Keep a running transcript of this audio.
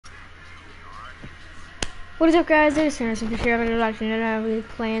What is up, guys? It is Harrison for sure. I'm going to be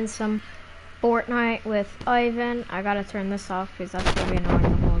playing some Fortnite with Ivan. I gotta turn this off because that's gonna be annoying the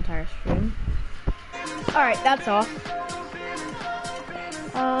whole entire stream. Alright, that's off.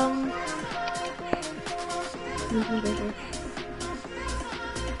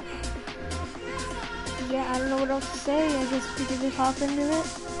 Yeah, I don't know what else to say. I guess we could just hop into it.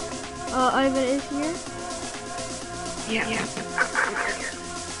 Ivan is here. Yeah.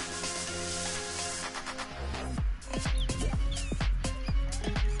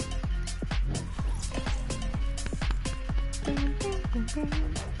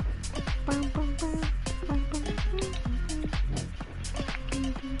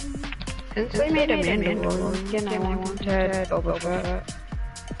 Since we made a Mandalorian, I want to Boba Fett.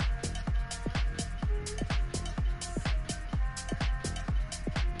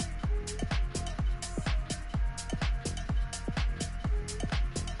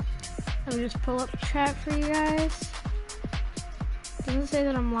 Let me just pull up chat for you guys. Doesn't say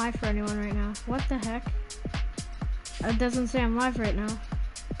that I'm live for anyone right now. What the heck? It doesn't say I'm live right now.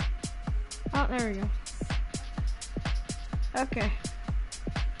 Oh, there we go. Okay.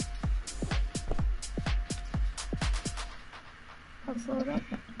 Let's load up.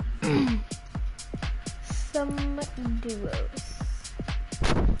 Some duos.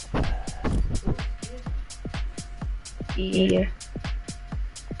 Yeah.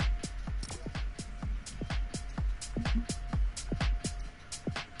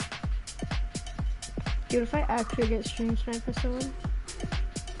 Dude, if I actually get stream sniped for someone,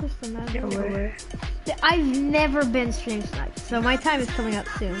 just imagine. No way. I've never been stream sniped, so my time is coming up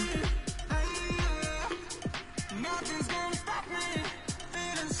soon.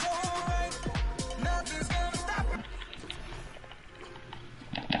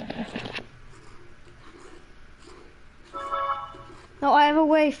 No, I have a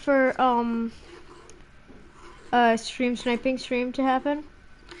way for stream sniping stream to happen.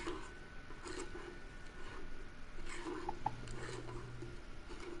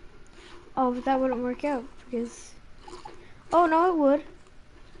 Oh, but that wouldn't work out because... Oh, no, it would.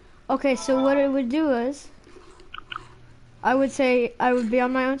 Okay, so what it would do is... I would say, I would be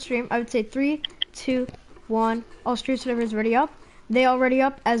on my own stream. I would say 3, 2, 1. All stream servers ready up. They all ready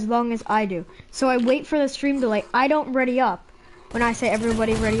up as long as I do. So I wait for the stream delay. I don't ready up when I say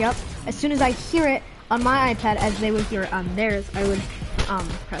everybody ready up. As soon as I hear it on my iPad, as they would hear it on theirs, I would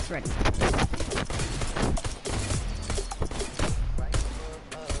press ready.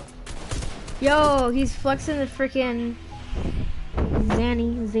 Yo, he's flexing the freaking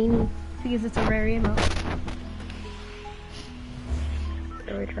Zany, because it's a rare emote.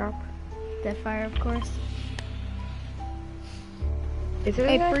 Really drop. Deathfire, of course. Is it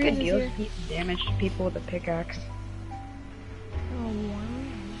like Breeze the deal is to damage to people with a pickaxe? Oh, wow.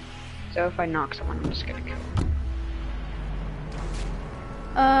 So if I knock someone, I'm just gonna kill them.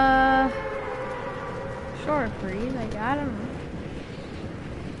 Sure, Breeze, I don't know.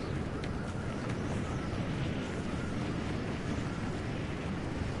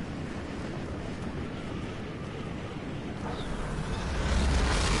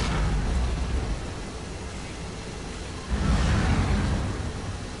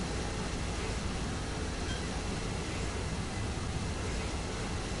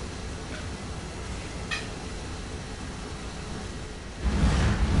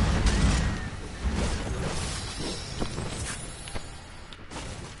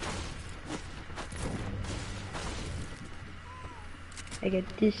 I get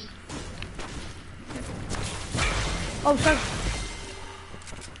this. Oh, chugs.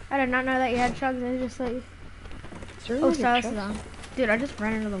 I did not know that you had chugs. I just like... Oh, Silas is on. Dude, I just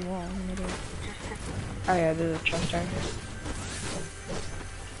ran into the wall. I'm an idiot. Oh yeah, there's a chest right here.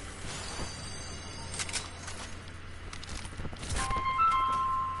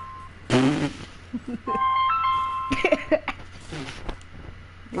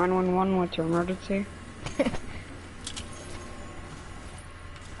 911, what's your emergency?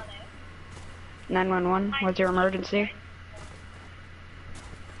 911, what's your emergency?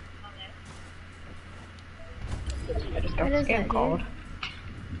 I just got What is scam that, called. dude?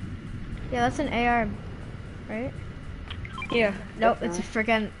 Yeah, that's an AR, right? Yeah. Nope, it's a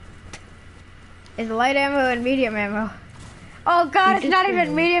freaking... It's light ammo and medium ammo. Oh god, it's not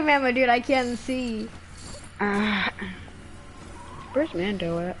even medium ammo, dude. I can't see. Where's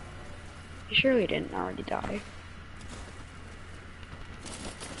Mando at? He surely didn't already die.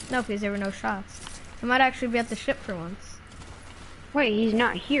 No, because there were no shots. I might actually be at the ship for once. Wait, he's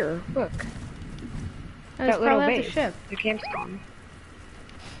not here. Look. No, That little probably at base. the ship. The camp's gone.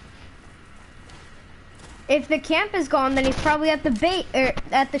 If the camp is gone, then he's probably at the bait or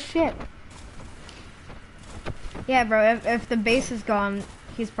at the ship. Yeah, bro, if the base is gone,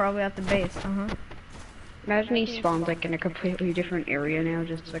 he's probably at the base, Imagine he spawns like in a completely different area now,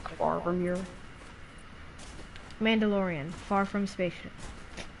 just like far from here. Mandalorian, far from spaceship.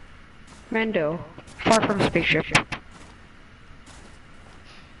 Mando, far from spaceship.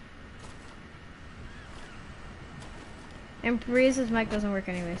 And Breeze's mic doesn't work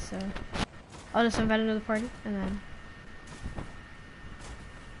anyway, so I'll just invite him to the party, and then...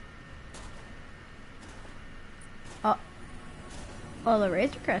 Oh, the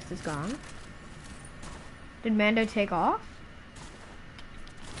Razor Crest is gone. Did Mando take off?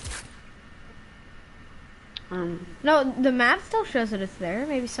 No, the map still shows that it's there.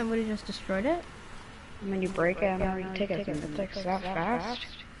 Maybe somebody just destroyed it. When you break it, and you take it, it's like that fast.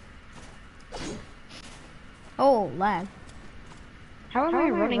 Oh, lag. How am I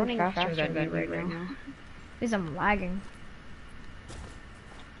running faster than you right now? Because I'm lagging.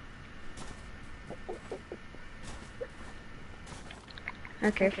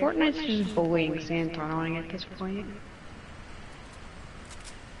 Okay, Fortnite's just bullying Santoning at this point.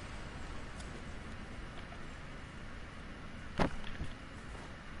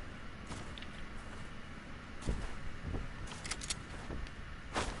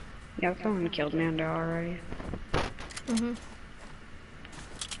 Yeah, someone killed Mando already.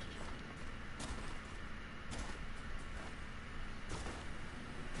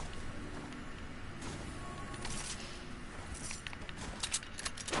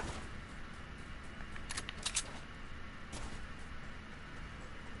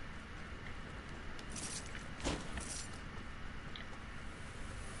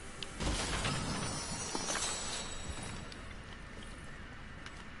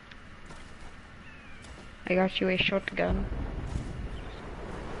 I got you a shotgun.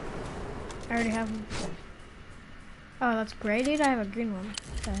 I already have one. Oh, that's great, dude. I have a green one.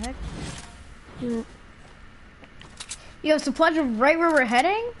 What the heck? Yo, supply drop right where we're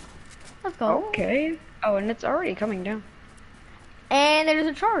heading? Let's go. Okay. Oh, and it's already coming down. And there's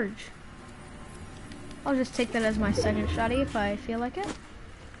a charge. I'll just take that as my second shotty if I feel like it.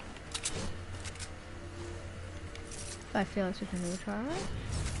 If I feel like switching to a charge.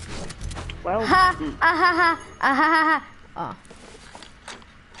 Well. Ha! Ah ha ha! Ah ha ha ha! Oh.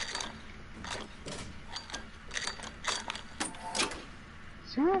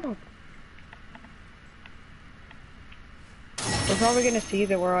 So. We're probably gonna see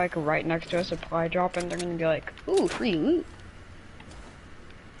that we're like right next to a supply drop and they're gonna be like, ooh, free loot.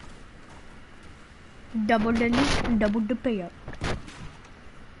 Double the loot, double the payout.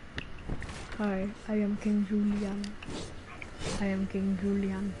 Hi, I am King Julian. I am King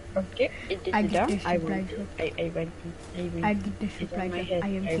Julian. Okay, I get the supply drop. I get the supply drop. I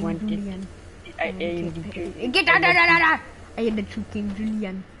am King Julian. Get out! I am the true King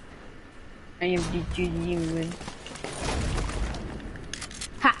Julian. I am the Julian.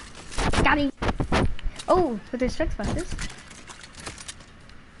 Ha! Got him! Oh, but there's strike splashes.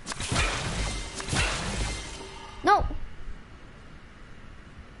 No!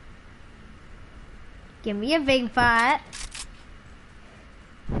 Give me a big pot.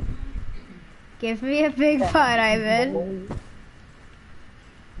 Give me a big pot, Ivan.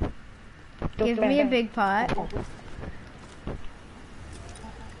 Give me a big pot.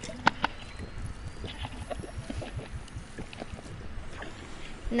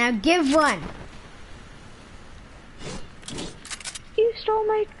 Now give one. You stole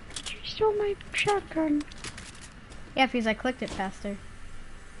my shotgun. Yeah, because I clicked it faster.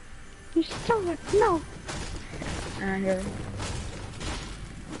 You stole it. No. Here.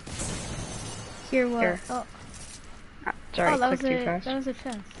 Here what? Here. Oh. Sorry, oh, that clicked was too fast. That was a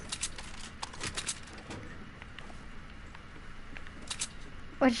chest.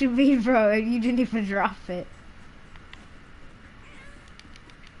 What you mean, bro? You didn't even drop it.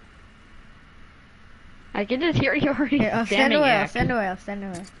 I can just hear you already. Here, I'll stand away. I'll stand away. I'll stand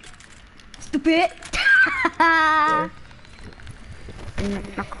away. Stupid.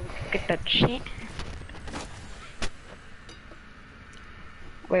 Get that shit.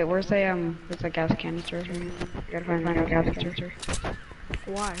 Wait, where's the gas canister? You gotta find a gas canister.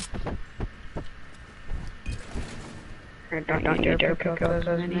 Why? Don't you dare cook those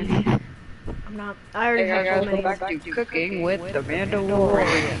many. I'm not. I already have so many. Back to cooking with the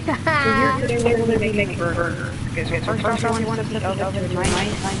Mandalorian. So here today we're going to be making burgers. Okay, so first off, you want to set the oven to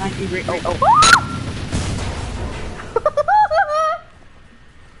 990 degrees.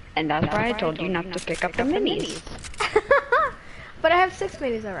 And that's why I told you not to pick up the minis. But I have 6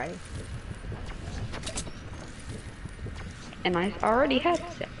 minis already. And I already had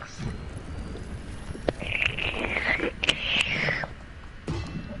 6.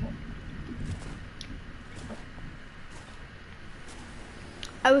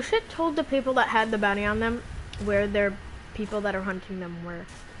 I wish it told the people that had the bounty on them where their people that are hunting them were.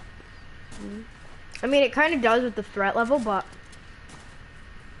 I mean, it kind of does with the threat level, but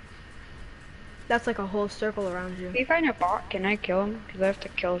that's like a whole circle around you. If you find a bot, can I kill him? Because I have to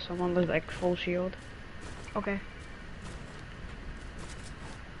kill someone with like full shield. Okay.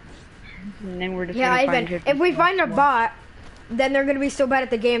 And then we're just Yeah, gonna Ivan, if we find a bot, then they're gonna be so bad at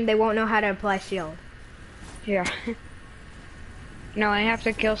the game they won't know how to apply shield. Yeah. No, I have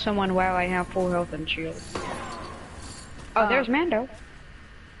to kill someone while I have full health and shield. Oh, there's Mando.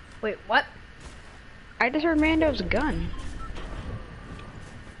 Wait, what? I just heard Mando's gun.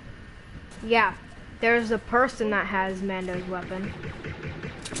 Yeah, there's a person that has Mando's weapon.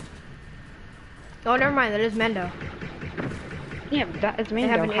 Oh, never mind, that is Mando. Yeah, but that is Mando.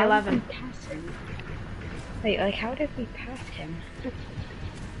 They have an How 11. did we pass him? Wait, like, how did we pass him?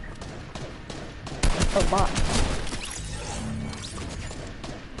 Oh, bot.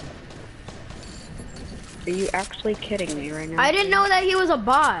 Are you actually kidding me right now? I didn't know that he was a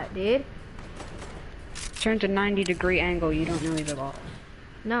bot, dude. Turn to 90-degree angle, you don't know he's a bot.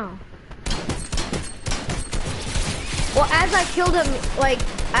 No. Well, as I killed him,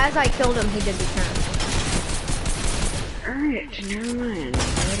 he did the turn. Alright, never mind. I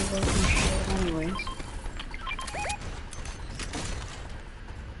already worked my shit anyways.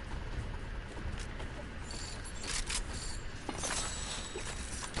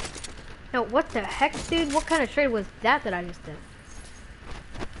 No, what the heck, dude? What kind of trade was that I just did?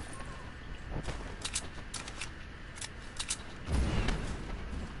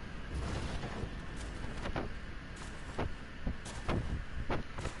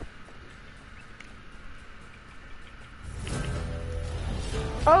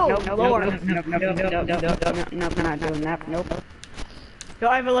 Oh, Nope, Lord. nope, we're not doing that, nope. Yo,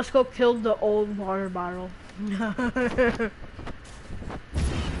 Ivan, let's go kill the old water bottle.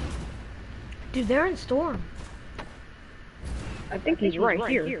 Dude, they're in storm. I think he's right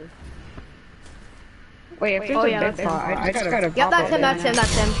here. Wait, if there's a big bot, I just gotta Yep, pop that's it him, in. that's him,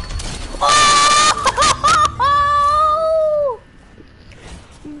 that's him. Oh!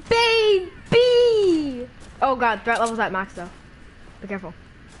 Baby! Oh god, threat level's at max though. Be careful.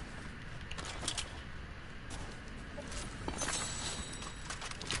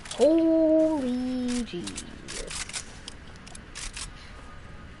 Holy Jesus.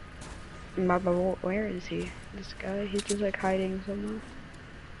 Baba, where is he? This guy, he's just like hiding somewhere.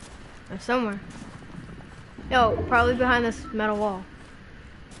 Somewhere. Yo, probably behind this metal wall.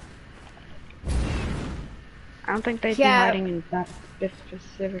 I don't think they'd be Yeah. hiding in that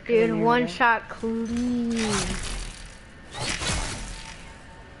specific Dude, area. one shot clean.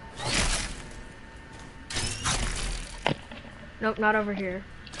 Nope, not over here.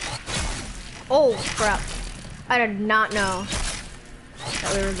 Oh, crap. I did not know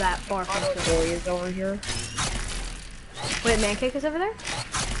that we were that far from the Boy is over here. Wait, Mancake is over there?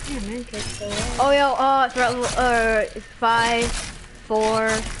 Yeah, Mancake's still alive. Oh, yo, threat level, 5, 4,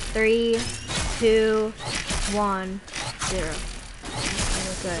 3, 2, 1, 0.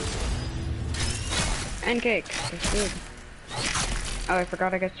 Good. Pancake, that's good. Oh, I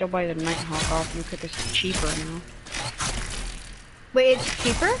forgot I could still buy the Nighthawk off you because it's cheaper now. Wait, it's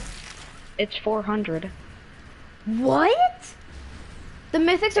cheaper? It's 400. What? The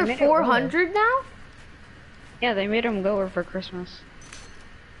mythics They are made it 400 now? Yeah, they made them lower for Christmas.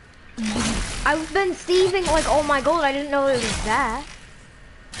 I've been thieving like all my gold. I didn't know it was that.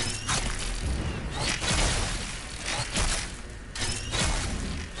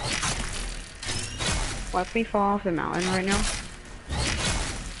 Let me fall off the mountain right now.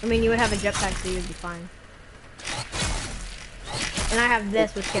 I mean, you would have a jetpack, so you'd be fine. And I have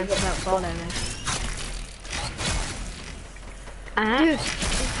this, which cancels out fall damage. Dude,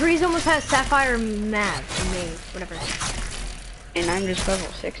 Breeze almost has Sapphire Mav, or Mage, whatever. And I'm just level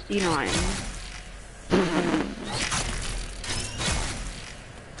 69.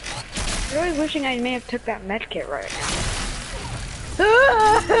 I'm really wishing I may have took that medkit right now.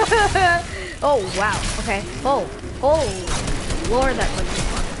 Oh, wow. Okay. Oh, Lord, that was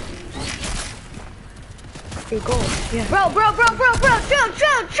fun. Good goal. Yeah. Bro,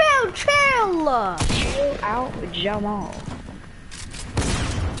 chill! Chill out, Jamal.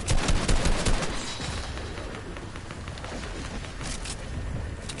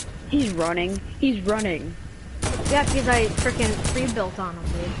 He's running. Yeah, because I freaking pre-built on him,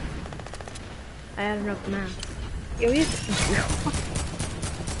 dude. I added up the math. Yo, he's...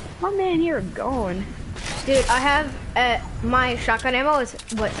 My man here gone. Dude, I have, my shotgun ammo is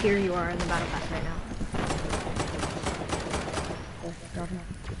what tier you are in the battle pass right now.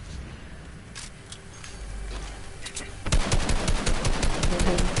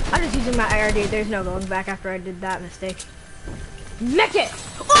 I'm just using my IRD. There's no going back after I did that mistake. Mech it!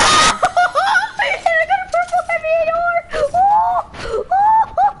 Oh! And I got a purple heavy AR!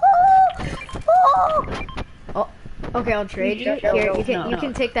 Oh! Okay, I'll trade you. Here, you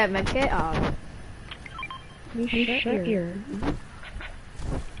can take that med kit. You shut your...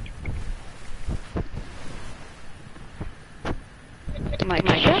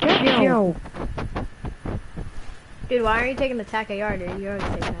 Yo. Dude, why aren't you taking the TAC AR, dude? You always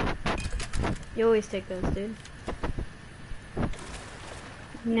take that. You always take those, dude.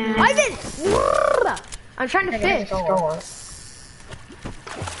 Nah. Ivan! I'm trying to fish.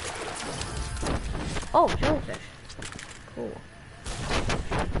 Oh, jellyfish. Cool.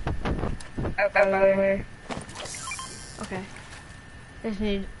 Okay. Okay. Just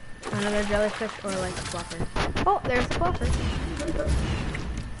need another jellyfish or like a flopper. Oh, there's the flopper.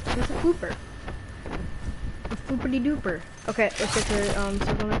 There's a flooper. A floopity dooper. Okay, let's get to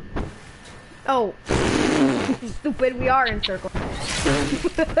circle now. Oh, stupid! We are in circle.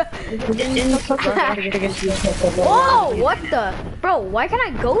 Whoa! What the? Bro, why can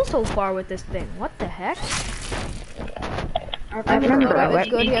I go so far with this thing? What the heck? I remember. It's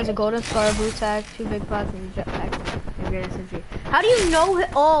good. He has a golden scar, blue tag, 2 big pots, and a jetpack. And great SMG. How do you know?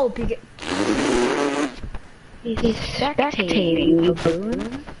 Oh, because he's spectating,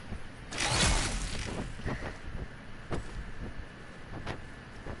 baboon.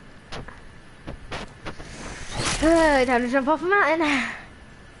 time to jump off a mountain. I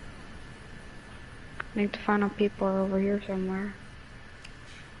think the final people are over here somewhere.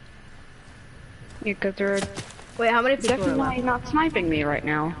 Yeah, because they're Wait, how many people are definitely left? not sniping me right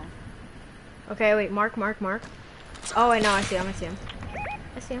now. Okay, wait, mark. Oh, wait, no, I see him. I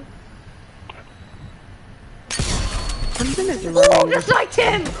see him. Something is Oh, wrong. just like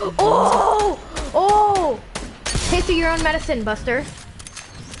him! Oh! Oh! Taste of your own medicine, Buster.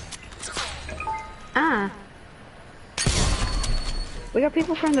 Ah. We got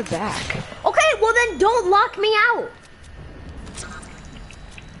people from the back. Okay, well then don't lock me out!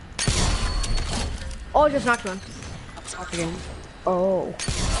 Oh, just knocked one. Up again. Oh.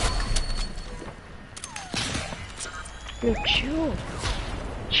 Yo, chill.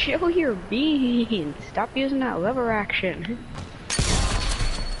 Chill your beans. Stop using that lever action.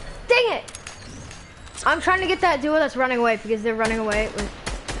 Dang it! I'm trying to get that duo that's running away because they're running away with...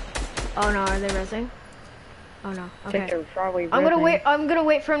 Oh no, are they rezzing? Oh no, I think okay. they're probably I'm gonna rezzing.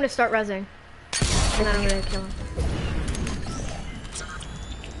 wait for him to start rezzing. And then I'm gonna kill him.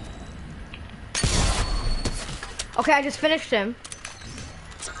 Okay, I just finished him.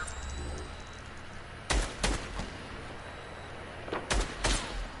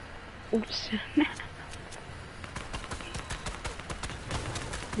 Oops.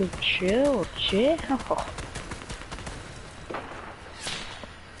 Yo, chill.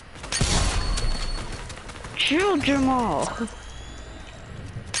 Chill, Jamal.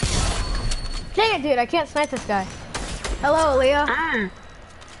 Dang it, dude, I can't snipe this guy. Hello, Leah. Ah.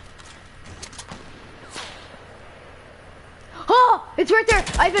 Oh, it's right there.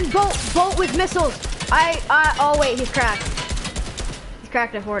 Ivan, boat with missiles. Oh wait, he's cracked. He's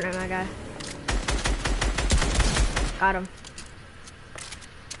cracked at Fortnite, my guy. Got him.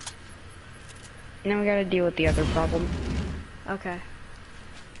 Now we gotta deal with the other problem. Okay.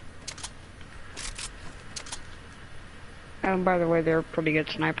 By the way, they're a pretty good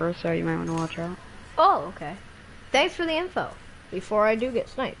snipers, so you might want to watch out. Oh, okay. Thanks for the info. Before I do get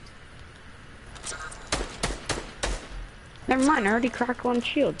sniped. Never mind, I already cracked one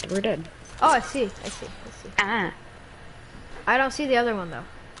shield. We're dead. Oh, I see. Ah. I don't see the other one though.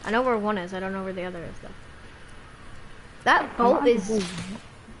 I know where one is. I don't know where the other is though. That boat is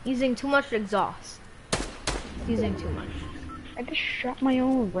using too much exhaust. Using too much. I just shot my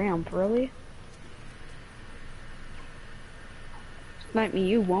own ramp, really? Snipe me,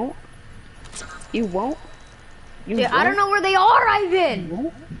 you won't? You won't? You Dude, won't? I don't know where they are, Ivan! You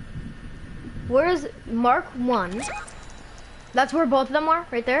won't? Where's Mark 1? That's where both of them are,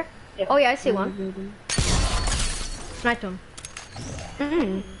 right there? Yeah. Oh yeah, I see one. Sniped him.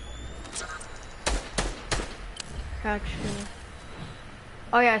 Actually.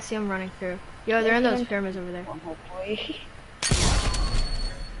 Oh yeah, I see him running through. Yo, they're in those pyramids over there. Oh boy.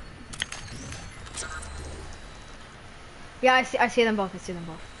 Yeah, I see them both.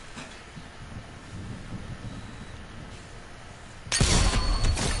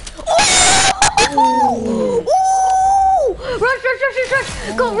 Oh! Ooh! Rush!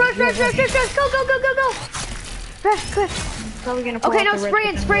 Go, rush! Go! Rush, quick. Probably gonna pull Okay, out no, the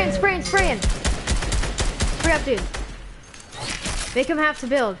spraying. Spray up, dude. Make him have to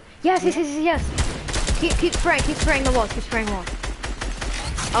build. Yes. Keep spraying the walls.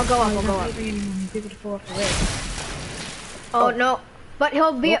 I'll go up, I'll go up. Oh no, but he'll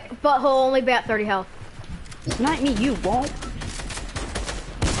only be at 30 health. Not me, you won't.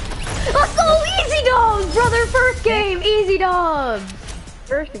 Let's go, easy dubs, brother. First game, easy dubs.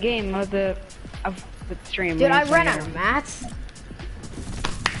 First game of the stream. Dude, I ran out of mats.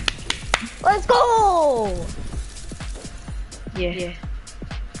 Let's go. Yeah.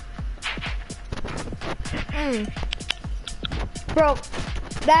 Bro,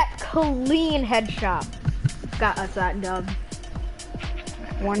 that clean headshot got us that dub.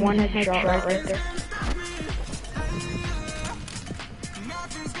 One headshot right there.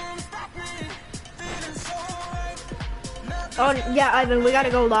 Oh yeah, Ivan, we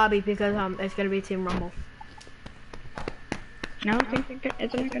gotta go lobby because it's gonna be Team Rumble. No, I think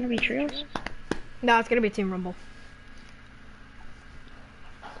isn't it gonna be trios? No, it's gonna be Team Rumble.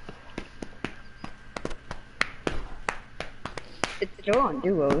 It's still on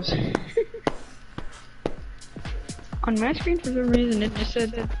duos. On my screen, for some reason, it just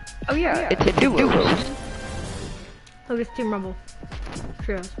said, "Oh yeah, it's a duo." Look, it's Team Rumble.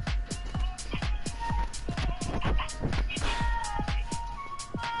 Trios.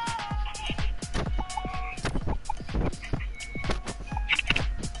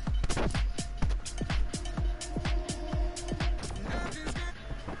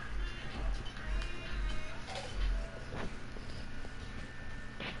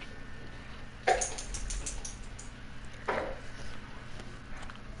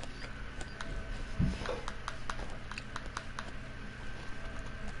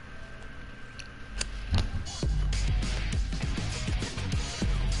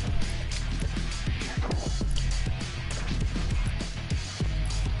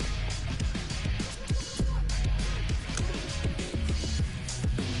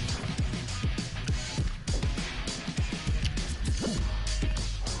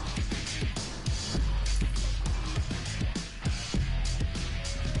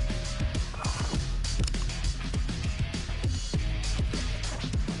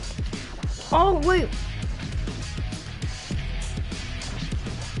 Oh, wait.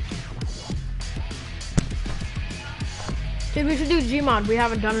 Dude, we should do Gmod. We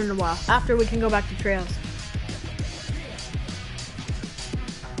haven't done it in a while. After we can go back to trails.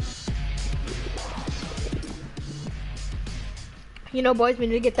 You know, boys, we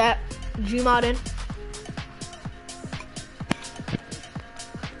need to get that Gmod in.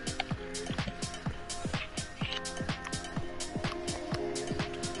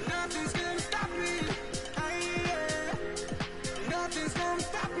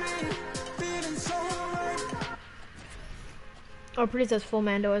 Oh, pretty says full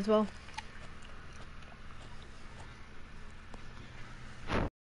Mando as well.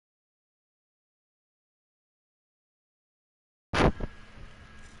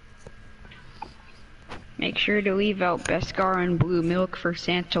 Make sure to leave out Beskar and Blue Milk for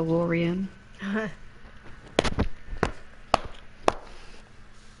Santalorian.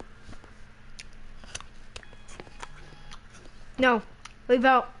 No, leave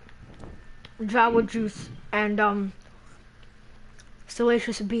out Java Juice and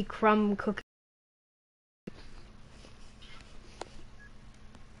Salacious Bee Crumb Cookie.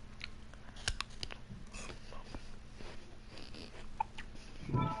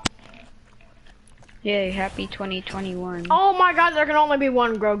 Yay, happy 2021. Oh my god, there can only be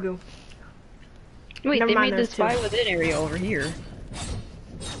one Grogu. Wait, Never they mind, made the there's spy two. within area over here.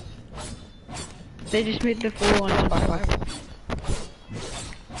 They just made the full on spy.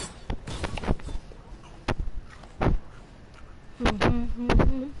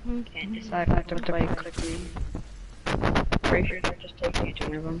 Can't decide how to play quickly. Pretty sure they're just taking each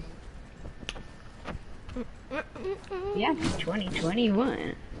one of them. Yeah,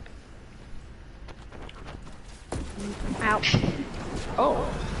 2021. Ouch. Oh.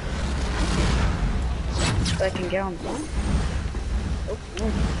 So I can get on one? Oh,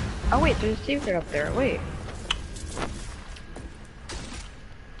 no. Oh wait, there's a secret up there. Wait.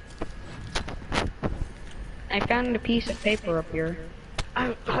 I found a piece of paper up here.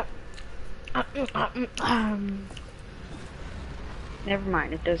 Never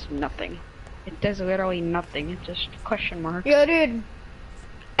mind, it does nothing. It does literally nothing. It's just question mark. Yeah, dude.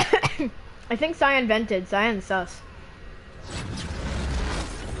 I think Cyan vented. Cyan's sus.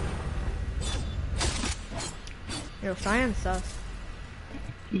 Yo, Cyan's sus.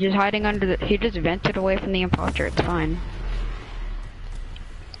 He's just hiding under the. He just vented away from the imposter. It's fine.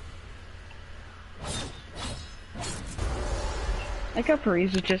 Like how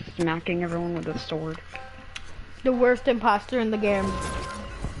Paris is just smacking everyone with a sword. The worst imposter in the game.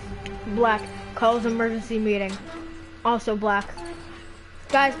 Black calls emergency meeting. Also black.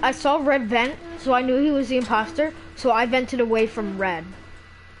 Guys, I saw red vent, so I knew he was the imposter, so I vented away from red.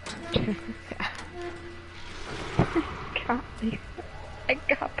 I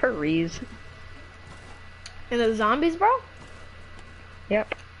got Paris. And the zombies, bro?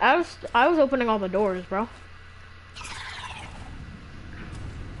 Yep. I was opening all the doors, bro.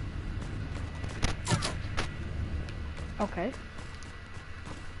 Okay.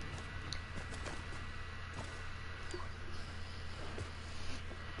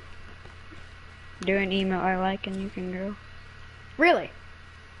 Do an email I like and you can go. Really?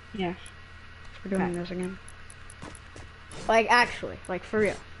 Yeah. We're doing this again. Like actually, like for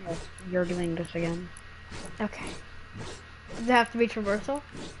real. Yes, you're doing this again. Okay. Does it have to be traversal?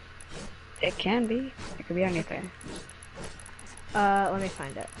 It can be. It could be anything. Let me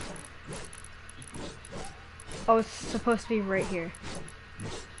find it. Oh, it's supposed to be right here.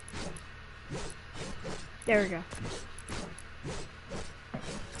 There we go.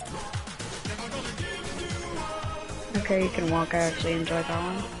 Okay, you can walk. I actually enjoyed that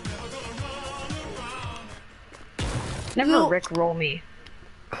one. Never Rickroll me.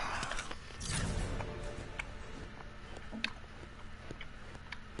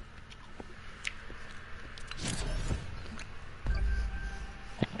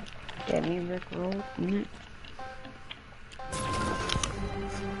 Get me Rickroll.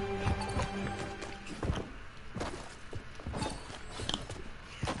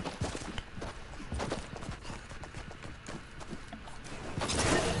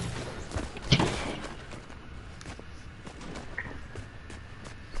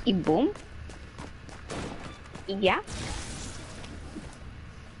 Boom. Yeah.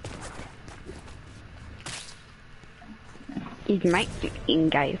 It might be in,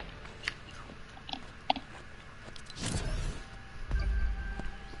 guys.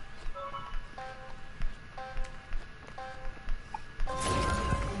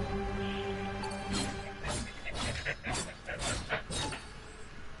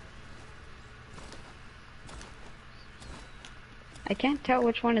 I can't tell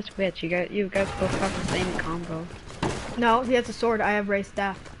which one is which. You guys both have the same combo. No, he has a sword. I have Ray's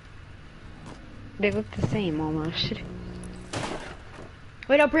staff. They look the same almost.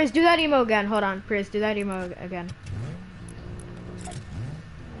 Wait, no, Prius, do that emo again. Hold on, Prius, do that emo again.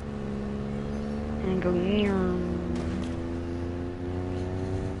 And go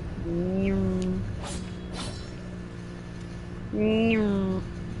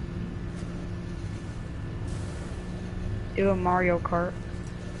do a Mario Kart.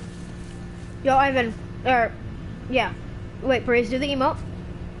 Yo, Ivan, yeah. Wait, Prius, do the emote.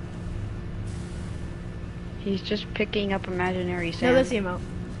 He's just picking up imaginary sand. No, this emote.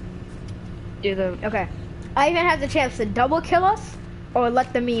 Do the... Okay. Ivan has the chance to double kill us, or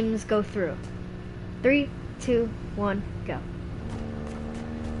let the memes go through. 3, 2, 1, go.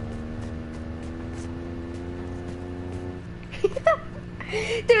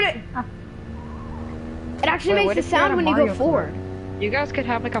 Dude, it actually makes the sound when you go forward. You guys could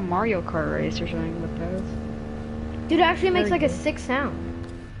have like a Mario Kart race or something with those. Dude, it actually makes like a sick sound.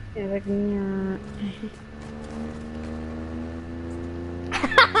 Yeah, like...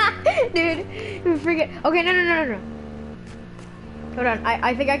 Dude, forget. Okay, no. Hold on,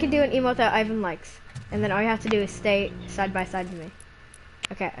 I think I can do an emote that Ivan likes. And then all you have to do is stay side by side with me.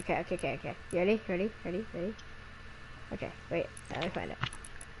 Okay. You ready? Okay, wait, let me find it.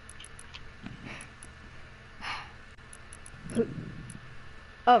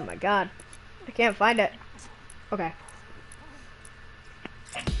 Oh my god. I can't find it. Okay.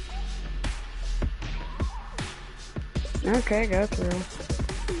 Okay, go through.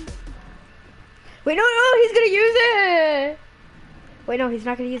 Wait, no, he's gonna use it! Wait, no, he's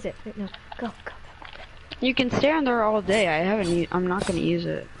not gonna use it. Wait, no, go. You can stay on there all day. I'm not gonna use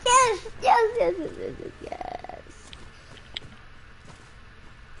it. Yes!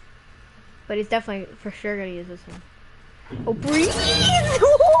 But he's definitely, for sure, gonna use this one. Oh, breathe!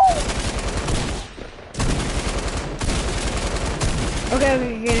 Okay,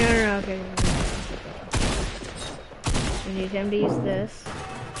 no, okay. We need him to use this.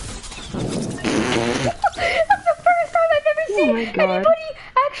 That's the first time I've ever seen anybody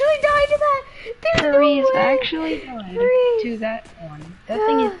actually die to that. There's no way. Actually died to that one. That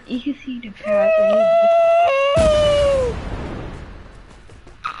thing is easy to pass.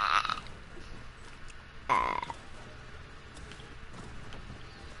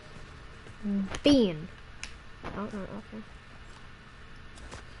 Bean. Oh,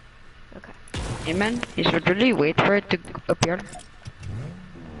 okay. Amen. You should really wait for it to appear.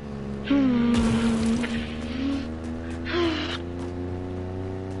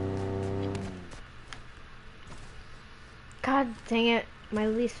 God dang it. my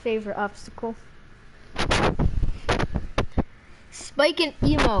least favorite obstacle. Spike and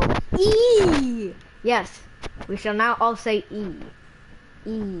emo. E. Yes, we shall now all say E.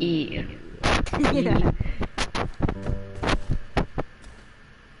 E. Yeah. No,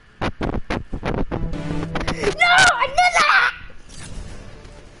 I did that!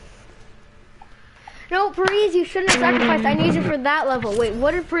 No, Paris, you shouldn't have sacrificed. I need you for that level. Wait,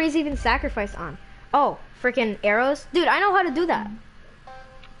 what did Paris even sacrifice on? Oh, freaking arrows? Dude, I know how to do that.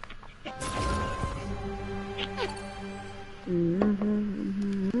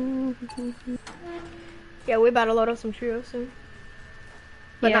 Yeah, we about to load up some trios soon.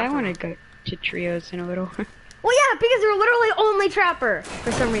 But yeah, I want to go to trios in a little. Well, yeah, because you're literally only trapper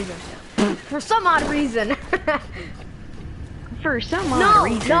for some reason. For some odd reason. For some odd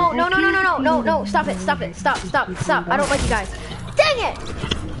reason. No, stop it, stop. I don't like you guys. Dang it!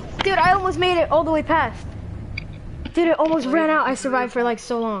 Dude, I almost made it all the way past. Dude, it almost ran out. I survived for like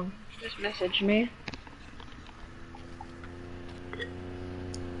so long. Just message me.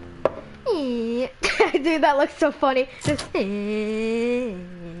 Dude, that looks so funny. Just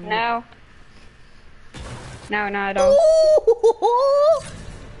No. No, not at all.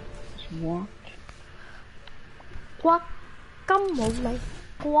 What? Guacamole.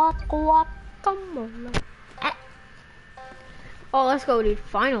 Guacamole. Oh, let's go, dude.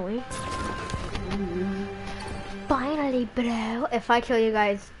 Finally. Finally, bro. If I kill you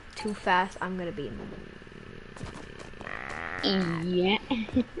guys too fast, I'm gonna be... Yeah.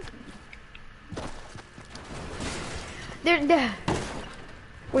 They're...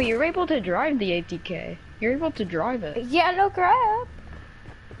 Wait, you're able to drive the ATK. You're able to drive it. Yeah, no crap.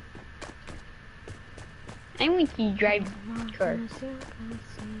 I want to drive car.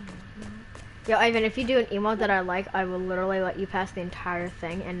 Yo, Ivan, if you do an emote that I like, I will literally let you pass the entire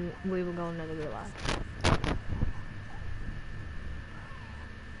thing, and we will go another real live.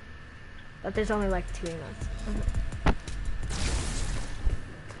 But there's only like 2 emotes.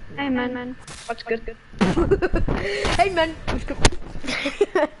 Hey man, what's good? Hey man, what's good?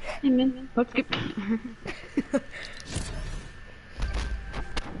 Hey man, what's good?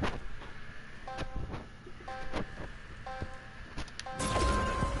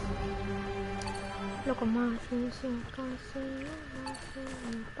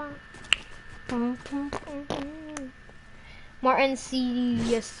 Martin, see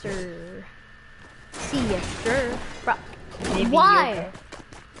yes sir. See yes sir. Baby Why? Yoga.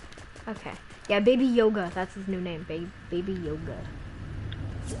 Okay. Yeah, Baby Yoga. That's his new name. Baby Yoga.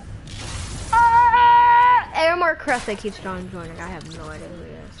 Airmark Cresta keeps joining. I have no idea who he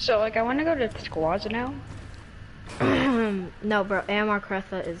is. So like, I want to go to squads now. No, bro. Airmark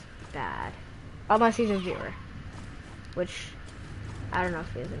Cresta is bad. Unless he's a viewer, which I don't know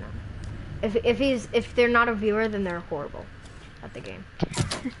if he is or not. If they're not a viewer, then they're horrible at the game.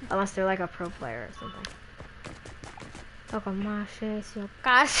 Unless they're like a pro player or something. No, bro,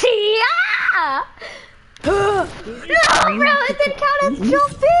 it didn't count as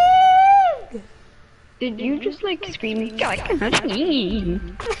jumping. Did you just like scream? God, I can't me.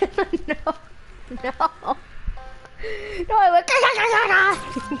 No. No, I went.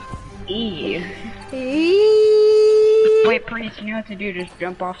 Wait, Priest, you know what to do? Just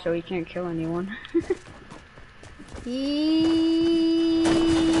jump off so he can't kill anyone.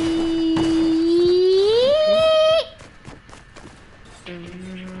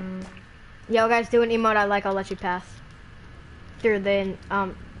 Yo, guys, do an emote I like. I'll let you pass through the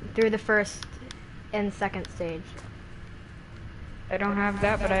first and second stage. I don't have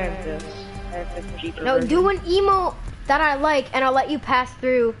that, but I have this. I have the cheaper No, version. do an emote that I like, and I'll let you pass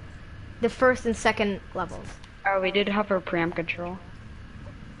through the first and second levels. Oh, we did have our pram control.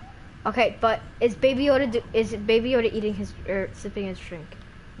 Okay, but is Baby Yoda eating his or sipping his drink?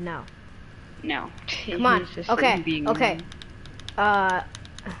 No. No. Come on. He's just Okay. being Okay. Yeah,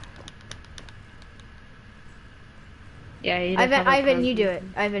 he does have a Ivan, you pram do it.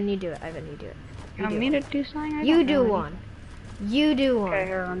 Ivan, you do it. You want me to do something? I You don't do know. one. You do one. Okay,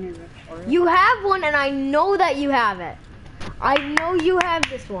 here, let me look for it. You have one, and I know that you have it. I know you have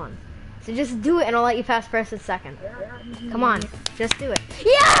this one. So just do it, and I'll let you pass first and second. Come on, just do it.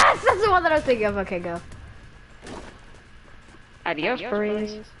 Yes! That's the one that I was thinking of. Okay, go. Adios,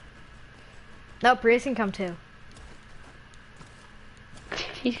 Breeze. No, Prius can come too.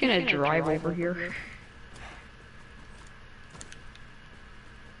 He's gonna drive over here.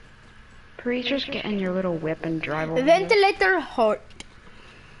 Breeze, just get in your little whip and drive over here. Ventilator hot.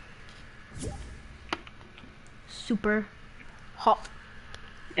 Super hot.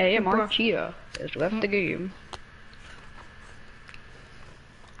 AMR Cheetah has left the game.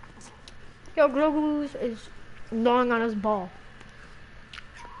 Yo, Grogu is gnawing on his ball.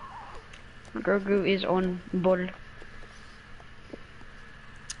 Grogu is on bull.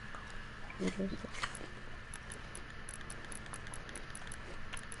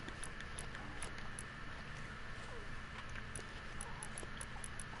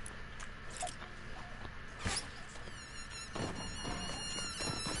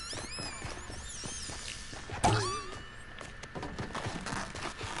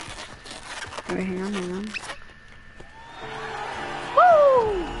 Wait, hang on.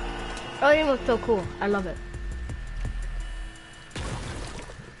 Woo! Oh, it looks so cool. I love it.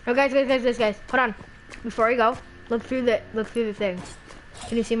 Oh, guys, hold on. Before I go, look through the thing.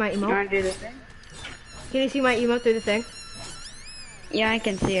 Can you see my emote? You wanna do this thing? Can you see my emote through the thing? Yeah, I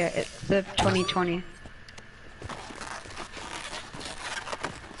can see it. It's the 2020.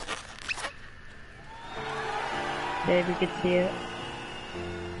 Dave, we could see it.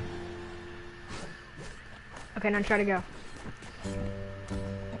 Okay, now try to go.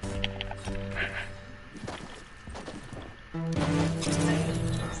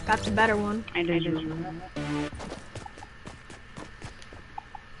 Got the better one. I do.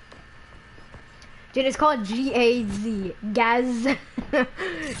 Dude, it's called G-A-Z. Gaz.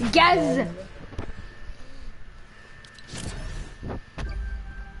 Gaz!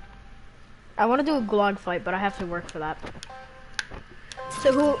 I want to do a gulag fight, but I have to work for that.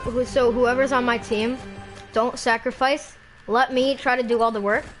 So so whoever's on my team, don't sacrifice. Let me try to do all the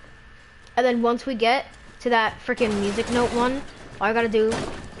work. And then once we get to that freaking music note one, all I gotta do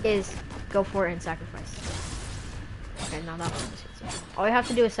is go for it and sacrifice. Okay, now that one is easy. All you have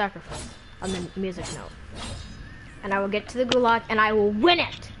to do is sacrifice on the music note. And I will get to the gulag and I will win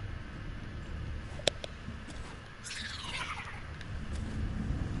it!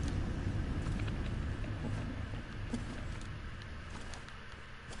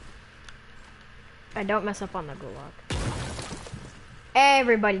 I don't mess up on the gulag.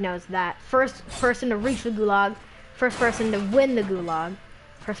 Everybody knows that. First person to reach the gulag, first person to win the gulag,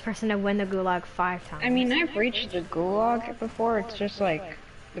 first person to win the gulag 5 times. I mean, I've reached the gulag before. It's just like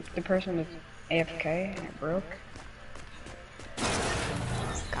the person was AFK and it broke.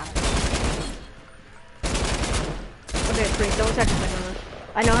 Got it. Okay, please don't sacrifice on this.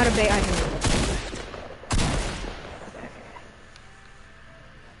 I know how to bait. I can do it.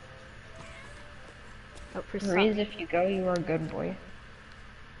 Oh, Breeze, if you go, you are a good boy.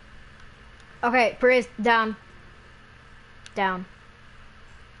 Okay, Breeze, down. Down.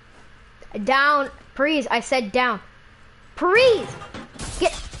 Down. Breeze, I said down. Breeze!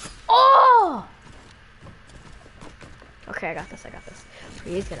 Get... Oh! Okay, I got this.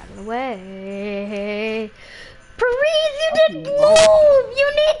 Breeze, get out of the way. Breeze, you didn't move! You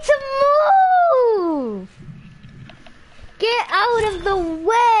need to move! Get out of the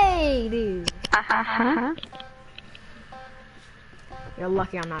way, dude. You're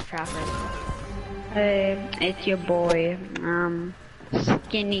lucky I'm not trapped right now. Hey, it's your boy,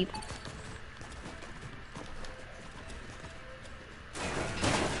 Skinny.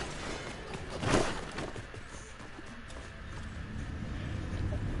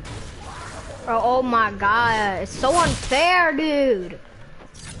 Oh my god, it's so unfair, dude.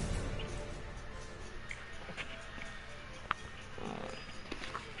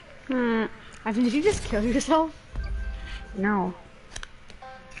 I mean, did you just kill yourself? No.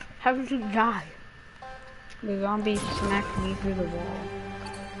 How did you die? The zombie smacked me through the wall.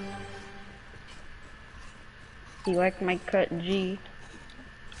 You like my cut G?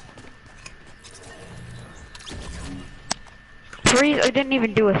 Freeze, I didn't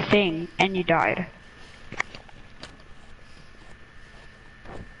even do a thing, and you died.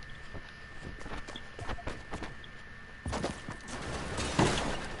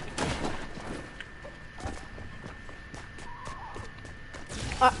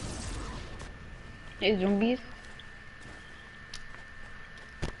 Hey, zombies.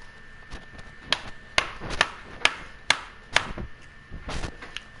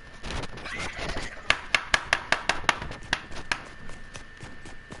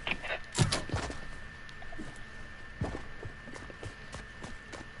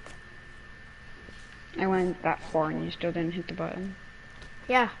 I went that far and you still didn't hit the button.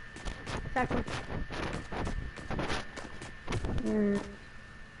 Yeah, exactly.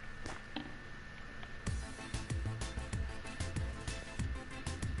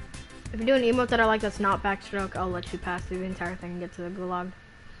 If you do an emote that I like that's not backstroke, I'll let you pass through the entire thing and get to the gulag.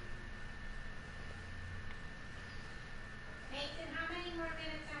 Mason, how many more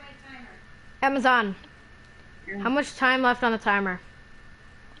minutes on my timer? Amazon, how much time left on the timer?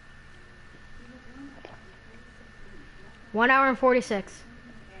 1 hour and 46.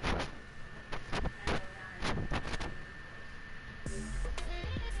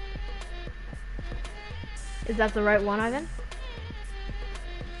 Is that the right one, Ivan?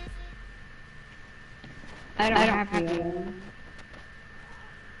 I don't have the other one.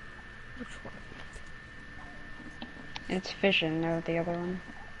 Which one? It's fishing, though, the other one.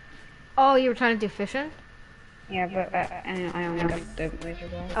 Oh, you were trying to do fishing? Yeah, but I only got the laser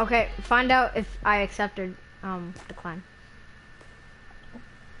ball. Okay, find out if I accepted decline.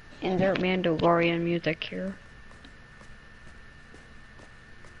 Insert Mandalorian music here.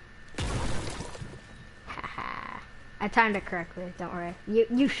 Haha. I timed it correctly, don't worry.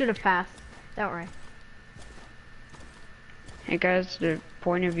 You should have passed. Don't worry. Hey guys, the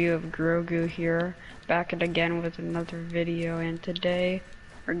point of view of Grogu here, back at again with another video, and today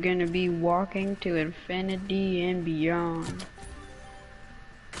we're gonna be walking to infinity and beyond.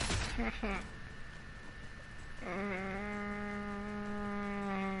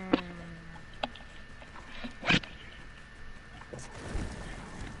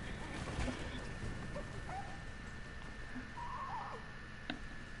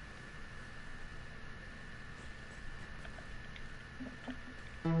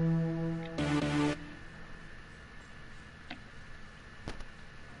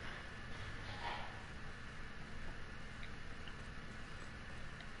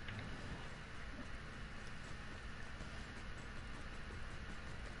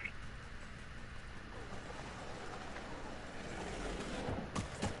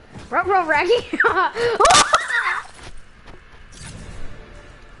 Ruh-roh, Raggy!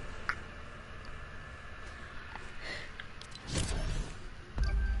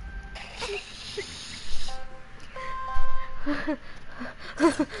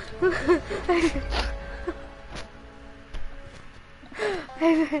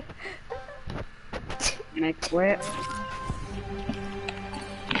 I quit.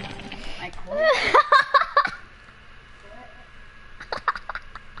 I quit.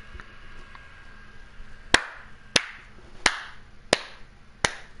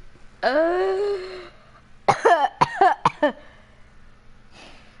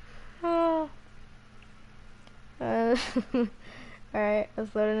 Alright,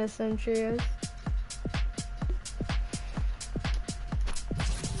 let's load in some Cheerios.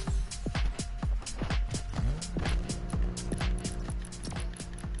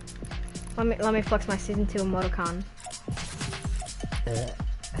 Let me flex my season 2 emoticon.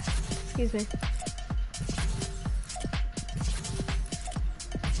 Excuse me.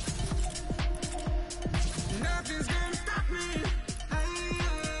 Nothing's gonna stop me. Hey,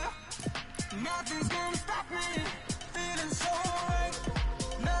 yeah. Nothing's gonna stop me. Feeling so right.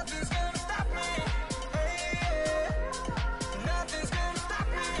 Nothing's gonna stop me. Hey, yeah. Nothing's gonna stop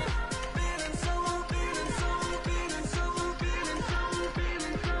me. Feeling so, feeling so, feeling so, feeling so, feeling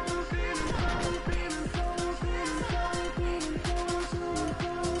so, feeling so, feeling so, feeling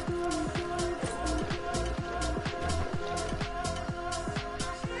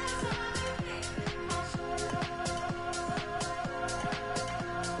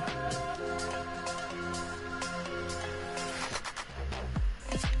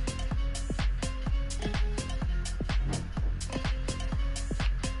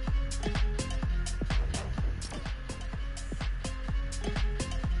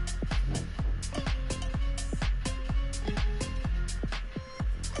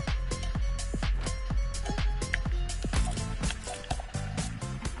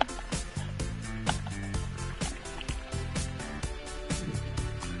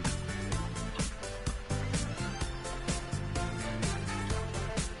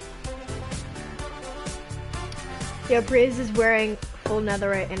Yo, Breeze is wearing full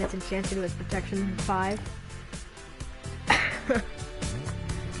netherite and it's enchanted with protection 5.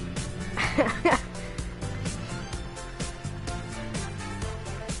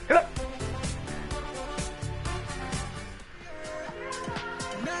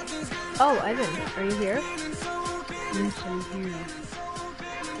 Oh, Ivan, are you here? Yes, I'm here.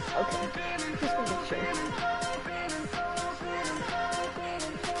 Okay, just to make sure.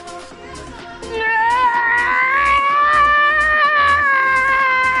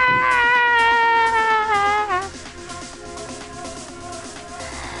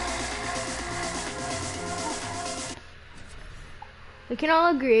 We can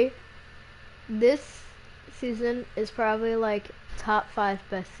all agree this season is probably like top 5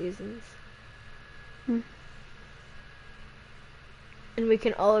 best seasons. Hmm. And we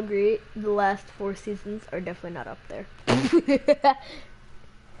can all agree the last 4 seasons are definitely not up there.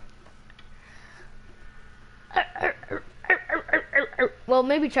 Well,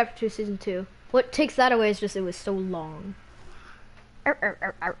 maybe chapter 2, season 2. What takes that away is just it was so long.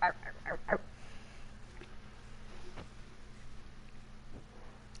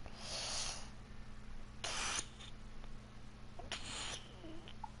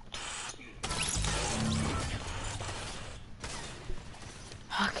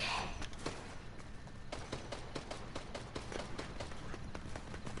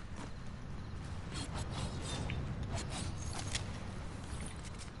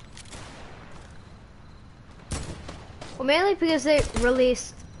 mainly because they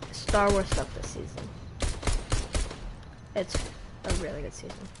released Star Wars stuff this season. It's a really good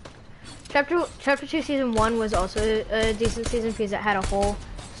season. Chapter 2 season 1 was also a decent season because it had a whole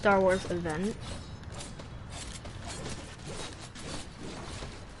Star Wars event.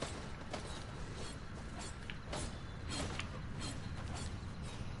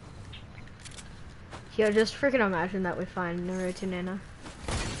 Yo, just freaking imagine that we find Naruto Nana.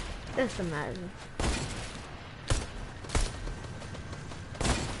 Just imagine.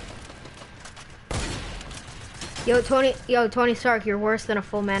 Tony Stark, you're worse than a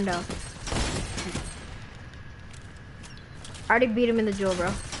full Mando. I already beat him in the duel,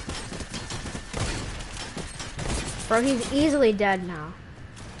 bro. Bro, he's easily dead now.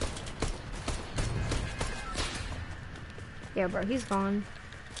 Yeah, bro, he's gone.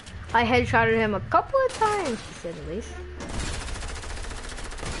 I headshotted him a couple of times, to say the least.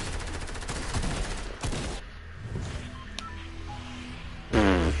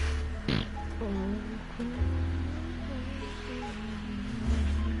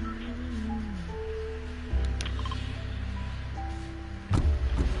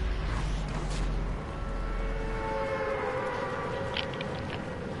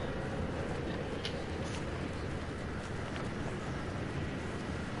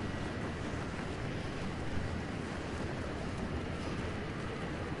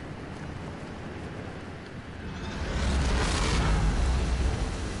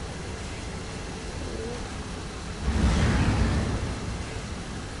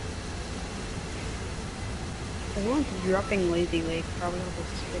 Everyone's dropping Lazy Lake, probably with a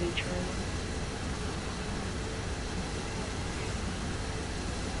spinny trailer.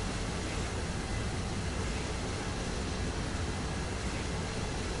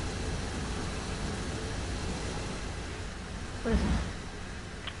 What is it?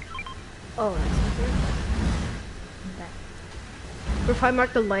 Oh, that's here. Okay. If I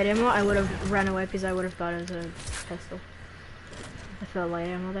marked the light ammo, I would have ran away because I would have thought it was a pistol. I feel light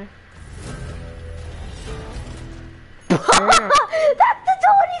ammo there. That's the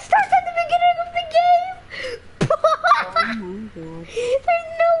Tony Stark at the beginning of the game! Oh my god. There's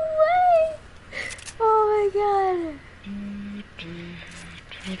no way! Oh my god.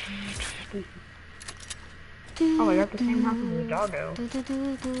 Oh, I got the same house as the doggo.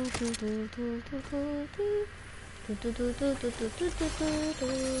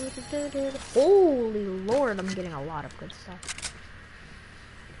 Holy lord, I'm getting a lot of good stuff.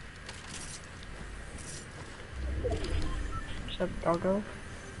 What's up, doggo?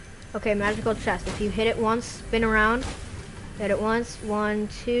 Okay, magical chest. If you hit it once, spin around. Hit it once. 1,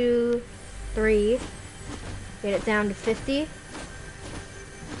 2, 3. Get it down to 50.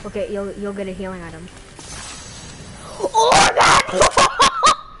 Okay, you'll get a healing item. Oh god!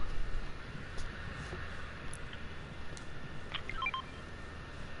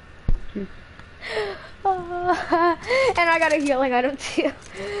 And I got a healing item too.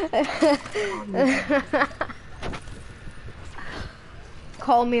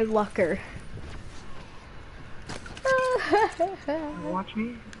 Call me Lucker. Watch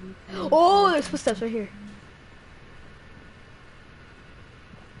me. Oh, there's footsteps right here.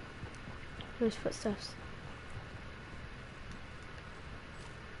 There's footsteps.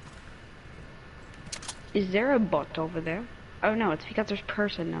 Is there a bot over there? Oh no, it's because there's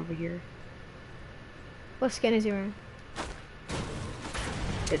person over here. What skin is he wearing?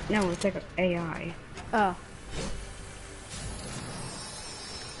 No, it's like an AI. Oh.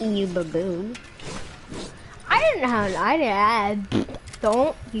 You baboon. I didn't have an idea.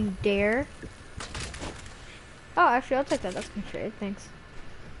 Don't you dare. Oh, actually, I'll take that. That's good trade. Thanks.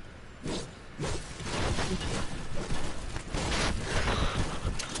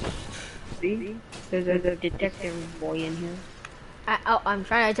 See? There's a detective boy in here. Oh, I'm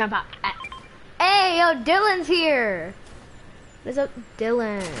trying to jump out. Hey, yo, Dylan's here. What's up,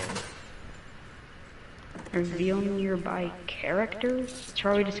 Dylan? Reveal nearby characters? It's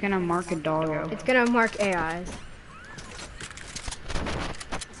probably just gonna mark a doggo. It's gonna mark AIs.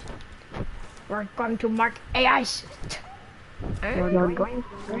 We're going to mark AIs. We're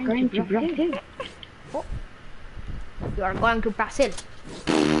going to Brazil. Oh. You are going to Brazil.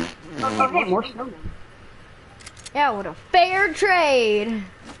 Okay, more snowmen. Yeah, what a fair trade.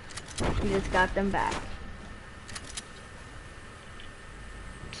 We just got them back.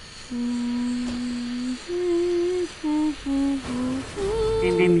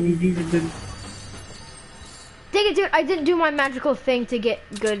 Dang it, dude, I didn't do my magical thing to get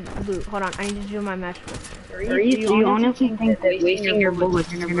good loot. Hold on, I need to do my magical thing. Do you honestly think that wasting your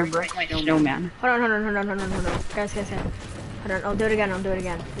bullets is gonna break my snowman? Hold on. Guys. Hold on, I'll do it again.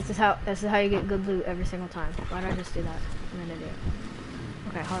 This is how you get good loot every single time. Why did I just do that? I'm gonna do.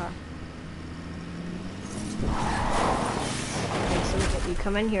 Okay, hold on. Okay, so you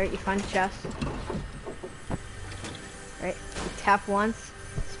come in here, you find the chest. Right, you tap once,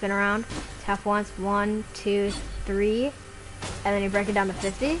 spin around, tap once, 1, 2, 3, and then you break it down to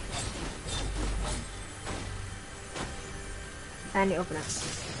 50. And you open it.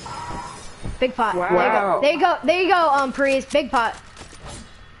 Big pot. Wow. There you go. There you go, Priest. Big pot.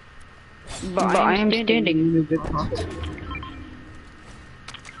 But I am standing in the big pot.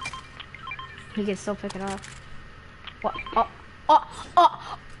 He can still pick it up. What?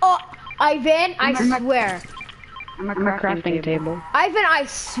 Oh, Ivan, I swear. I'm a crafting table. Ivan, I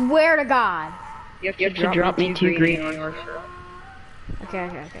swear to God. You have to drop me 2 green. Okay.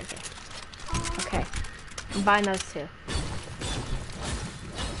 Okay. Combine those two.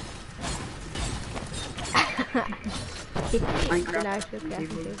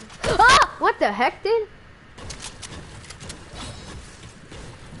 Ah! What the heck, dude?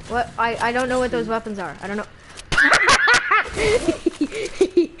 What? I don't know what those weapons are. I don't know.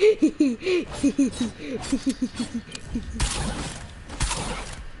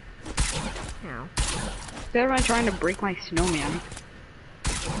 Ow. Everyone trying to break my snowman.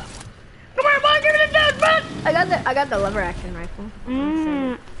 Come on, boy, give me the death, man! I got the lever action rifle.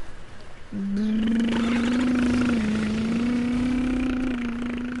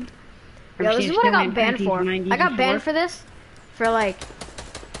 Yo, this is what I got banned for. I got banned for this for like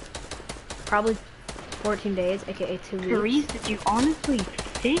probably 14 days, aka 2 weeks. Therese, did you honestly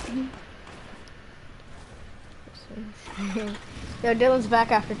think? Yo, Dylan's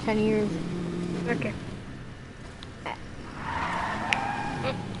back after 10 years. Okay.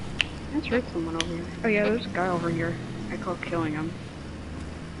 Let's hurt someone over here. Oh yeah, there's a guy over here. I call killing him.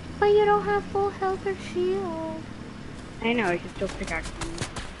 But you don't have full health or shield. I know, I can still pickaxe him.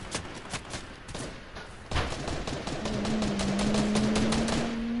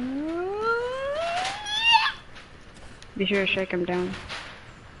 Be sure to shake him down.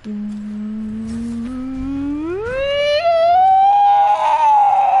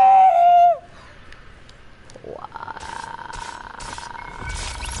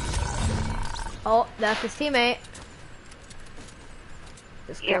 Oh, that's his teammate.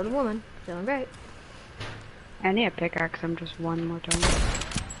 Just killed a woman. Feeling great. I need a pickaxe him just one more time.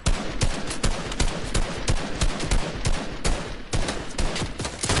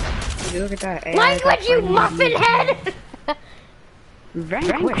 Look at that. Language, you muffin head!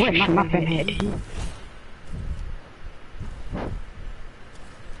 Vanquish muffin head.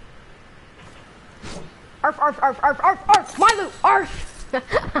 Arf, arf, arf, arf, arf, arf! My loot! Arf!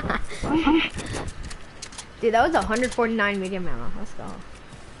 Dude, that was 149 medium ammo. Let's go.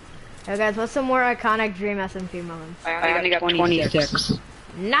 Yo guys, what's some more iconic Dream SMP moments? I only got 26.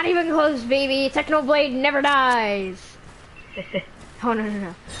 Not even close, baby! Technoblade never dies! Oh,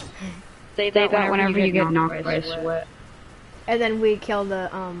 no. Say that whenever you get knocked by a sweat. And then we kill the,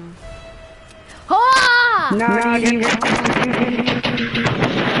 Ah! No,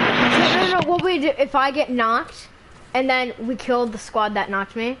 No, what we do, if I get knocked, and then we killed the squad that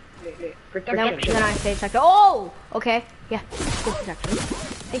knocked me, then I say protect. Oh! Okay, yeah, good protection.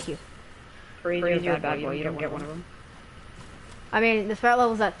 Thank you. Freeze your bad boy, you don't get one of them. I mean, the threat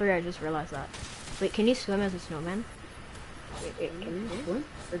level's at 3, I just realized that. Wait, can you swim as a snowman? Wait, can you swim?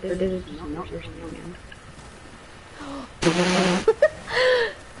 Or did it not your snowman?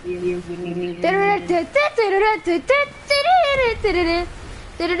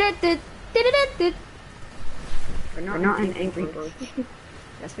 We're not an angry bird.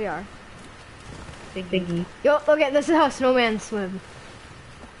 Yes, we are. Biggie. Yo, okay, this is how snowmen swim.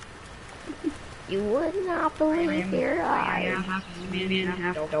 You would not believe your eyes. Half snowman,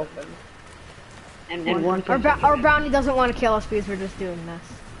 half dolphin. And one Our bounty doesn't want to kill us because we're just doing this.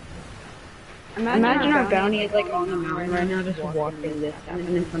 Imagine our bounty is like on the mountain right now, just walking this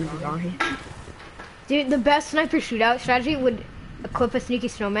happening in front of the bounty. Dude, the best sniper shootout strategy would equip a sneaky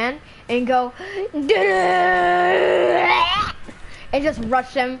snowman and go and just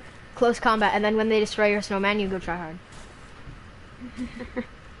rush them close combat, and then when they destroy your snowman, you go try hard.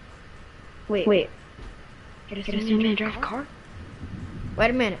 Wait. Get a snowman drive a car? Wait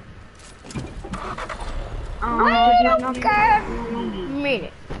a minute.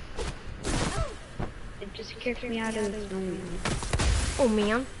 Minute. It just kicked me out of the snowman. Oh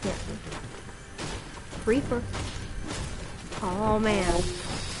man. Yeah. Reaper. Oh man.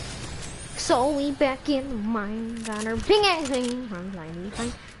 So we back in the mine, got our ping ass thing. I'm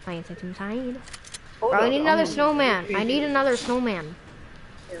playing some side. Bro, I need another snowman. I need another snowman.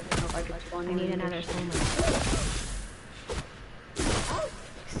 I need another snowman.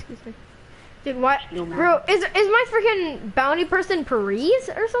 Excuse me. Dude, what? Snowman. Bro, is my freaking bounty person Paris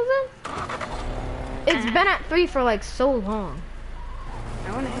or something? It's been at 3 for like so long.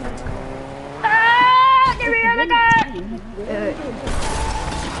 I wanna hit this car. Ah! Give me the gun!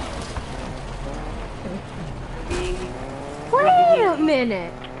 Wait a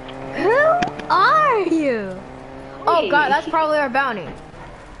minute. Who are you? Oh god, that's probably our bounty.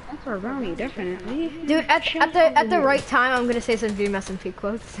 That's our bounty, definitely. Dude, at the right time, I'm gonna say some VMSMP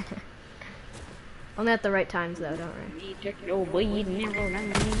quotes. Only at the right times, though, don't worry. Oh boy, you never run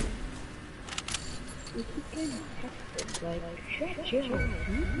me.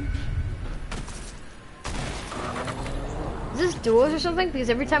 Is this duos or something? Because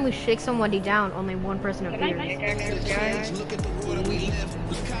every time we shake somebody down, only one person appears.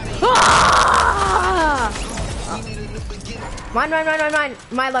 Ah! Mine.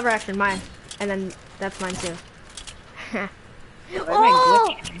 My lever action, mine. And then that's mine too.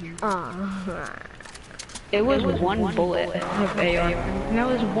 Oh! It was one bullet of AR. And that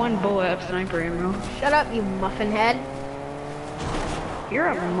was one bullet of sniper ammo. Shut up, you muffin head. You're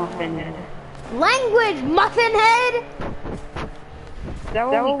a muffin head. Language, muffin head! Is that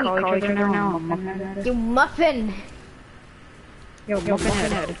what we call each other now? Muffin head? You muffin. Yo, muffin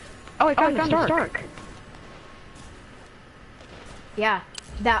head. Oh, I found the Stark. Yeah,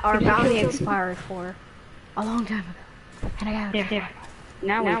 that our bounty expired for a long time ago. And I got Yeah.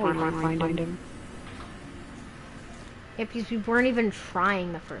 Now we finally find him. Yeah, because we weren't even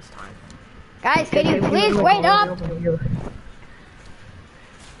trying the first time. Guys, can you please wait up?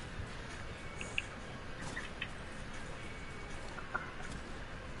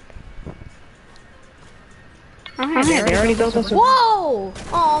 They already built us. Whoa!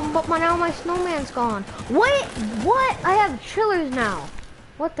 Oh, but now my snowman's gone. Wait, what? I have chillers now.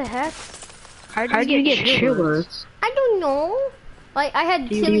 What the heck? How did you get chillers? I don't know. Like, I had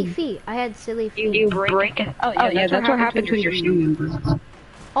silly feet. I had silly feet. You break it. Oh yeah, that's what happens when you're snowman.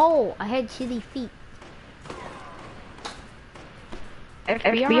 Oh, I had silly feet.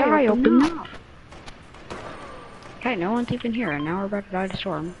 FBI, open up. Okay, no one's even here, and now we're about to die to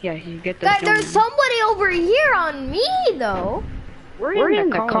storm. Yeah, you get the There's somebody over here on me, though. We're in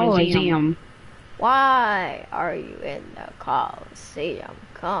the Coliseum. Why are you in the Coliseum?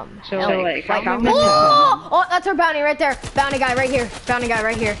 Come So, help like, fight how me. many- Oh, that's our bounty right there. Bounty guy right here. Bounty guy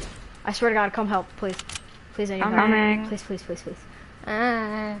right here. I swear to God, come help, please. Please, anybody. coming. Please.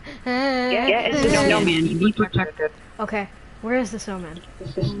 Yeah, it's the snowman. You be protected. Okay, where is the snowman?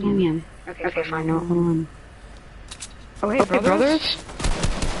 It's the snowman. Okay, fine. No, hold on. Oh, hey, brothers.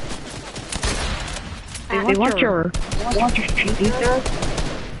 They want your chajitas.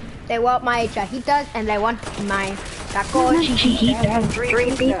 They want my chajitas and they want my tacos.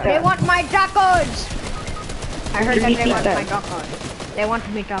 They want my tacos. I heard that they want my tacos. They want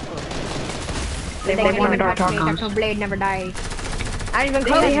me tacos. They They want even our touch me. tacos. Technoblade never dies. I don't even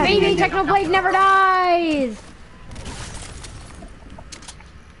call it baby. Technoblade never dies.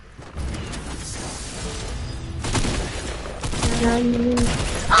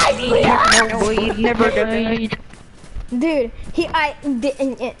 Technoblade never died. Dude, I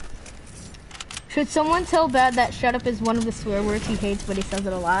didn't it. Should someone tell Bad that shut up is one of the swear words he hates, but he says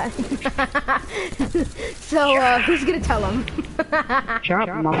it a lot? So, who's gonna tell him? Shut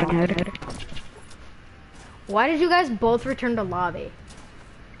up, muffin head. Why did you guys both return to lobby?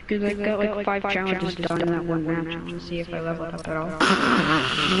 Because I got like 5 challenges done in that one match. I want to see if I leveled up at all.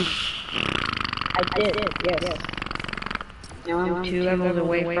 I did, yes. Now I'm 2 levels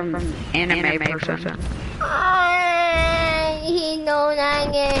away from anime person. He's no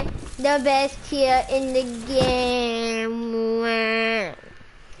longer the best tier in the game.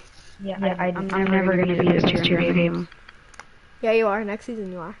 Yeah, I'm never gonna be this tier in the game. Yeah, you are. Next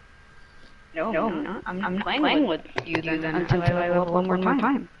season you are. No, I'm not. I'm playing with you then until I level up one more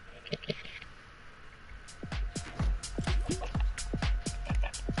time.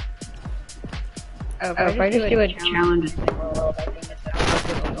 If I just do a challenge,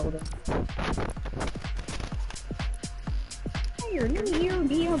 your new year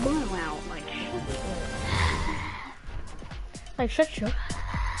be a blowout, Like, shut you.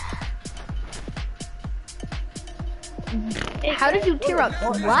 How did you tear up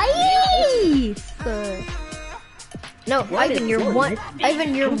twice? No, Ivan,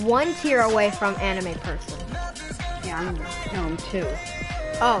 you're one tier away from anime person. yeah, I'm 2.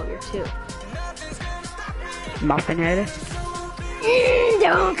 Oh, you're 2. Muffin head.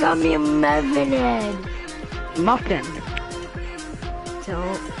 Don't call me a muffin head. Muffin.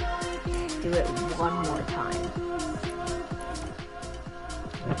 Don't do it one more time.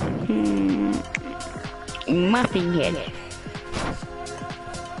 Muffin head.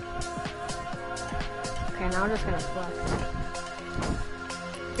 Okay, now I'm just gonna flush.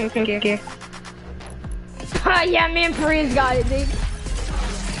 Okay. Yeah, me and Paris got it, dude.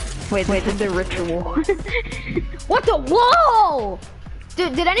 Wait, did the ritual. What the? Whoa!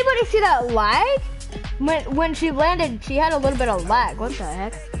 Did anybody see that lag? When she landed, she had a little bit of lag. What the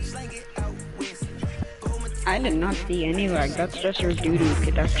heck? I did not see any lag. That's just your doo-doo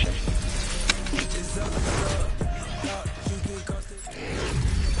connection.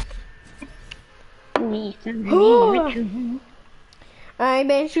 I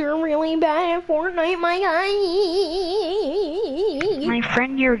bet you're really bad at Fortnite, my guy. My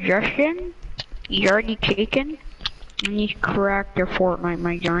friend here, Justin, he's already taken, and he's cracked your Fortnite,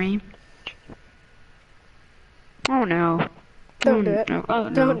 my guy. Oh no. Don't do it. No. Oh,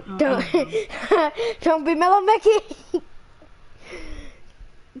 no. Don't. Oh, Don't be Mellow Mickey.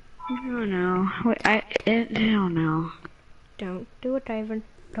 no. No. Wait, I don't know. Don't do it, Ivan.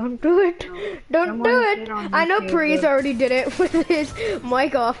 Don't do it. Don't Someone do did it. on I know YouTube, Breeze but- already did it with his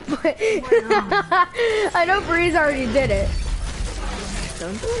mic off, but I know Breeze already did it.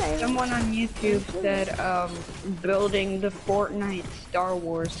 Don't do it, Ivan. Someone on YouTube said, building the Fortnite Star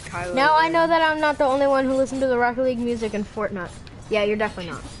Wars Kylo. Now I Ren. know that I'm not the only one who listened to the Rocket League music in Fortnite. Yeah, you're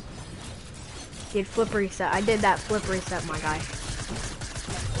definitely not. Dude, flip reset. I did that flip reset, my guy.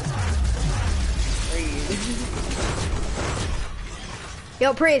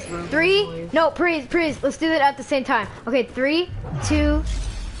 Yo, Praise. Praise. Let's do that at the same time. Okay, 3, 2.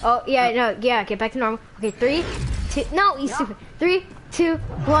 Oh, yeah, no, yeah, get back to normal. Okay, 3, 2. No, you stupid. 3, 2,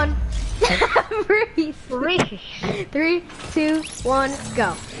 1. Freeze. 3, 2, 1,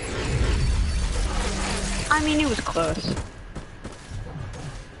 go. I mean, it was close.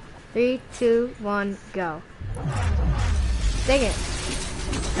 3, 2, 1, go. Dang it.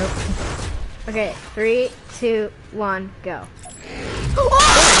 Nope. Okay, 3, 2, 1, go.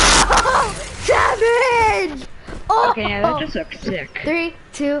 Oh! Savage! Oh! Okay, yeah, that just looks sick. 3,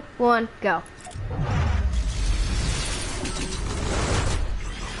 2, 1, go.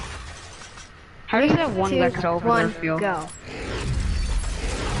 How does that one 2, Lex over there 1, feel? go.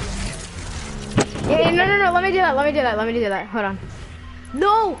 Yeah, no, let me do that. Hold on.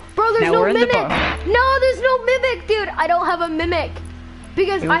 No, bro, there's Now no we're in the mimic. buff. No, there's no mimic, dude. I don't have a mimic.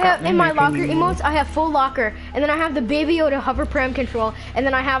 Because You I don't have, got in my mimic locker anymore. emotes, I have full locker, and then I have the Baby Yoda hover pram control, and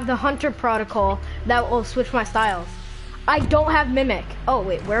then I have the Hunter protocol that will switch my styles. I don't have mimic. Oh,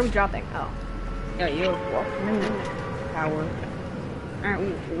 wait, where are we dropping? Oh. Yeah, you have walked in the tower.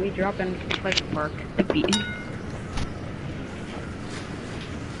 Alright, we drop in Pleasant Park to beat.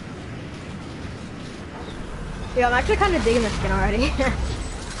 Yeah, I'm actually kind of digging this skin already.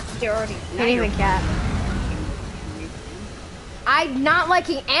 You're already. Can't even cap. I'm not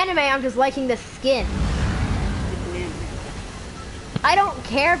liking anime, I'm just liking the skin. I don't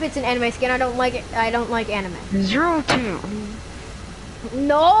care if it's an anime skin, I don't like it. I don't like anime. 02.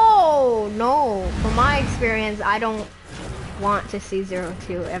 No. From my experience, I don't want to see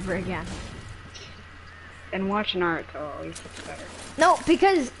 02 ever again. And watch Naruto, at least it's better.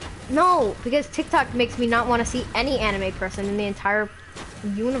 Because TikTok makes me not want to see any anime person in the entire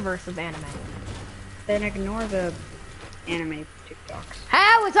universe of anime. Then ignore the anime TikToks.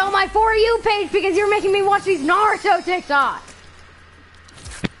 How? It's on my For You page because you're making me watch these Naruto TikToks.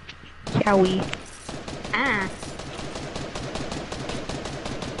 Yeah, we. Ah.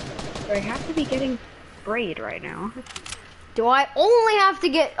 So I have to be getting sprayed right now. Do I only have to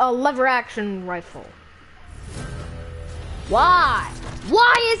get a lever action rifle? Why?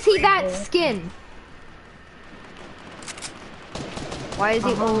 Why is he that skin? Why is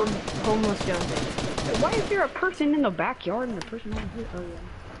he old homeless Jonesy? Why is there a person in the backyard and a person over here? Oh yeah.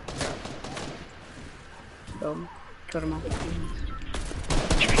 Boom. Put him on.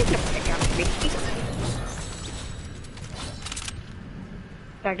 Trying to pick out me.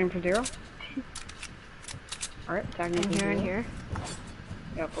 Tagged him for 0. Alright, tagged him for 0. In here.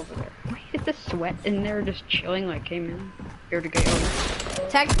 Yep, over there. Why is the sweat in there just chilling like came in? Here to get over.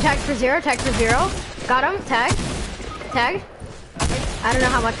 Tag for 0, tag for 0. Got him, tag. I don't know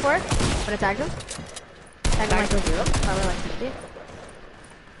how much for it, but I tagged him. Tagged him like for 0. probably like 50.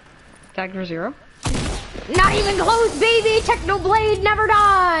 Tagged for 0. Not even close, baby! Technoblade never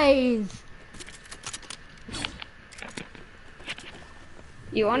dies!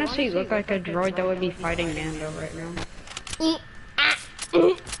 You honestly look like a droid that would be fighting Mando right now.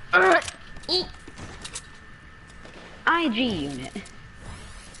 IG unit.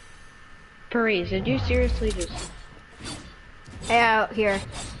 Paris, did you seriously just... Hey, out here.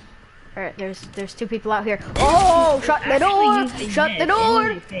 Alright, there's 2 people out here. Oh, shut the door! Shut the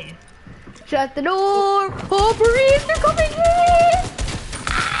door! Shut the door! Oh, Paris, they're coming in!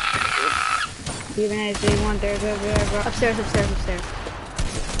 Even as they want there. Upstairs.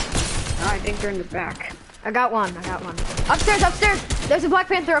 Oh, I think they're in the back. I got one. Upstairs. There's a Black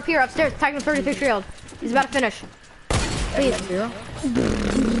Panther up here, upstairs. Tagging 33 shield. He's about to finish. Please.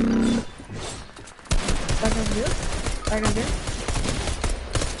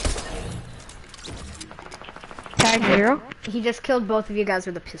 Tag 0. He just killed both of you guys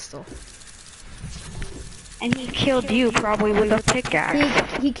with a pistol. And he killed you probably with a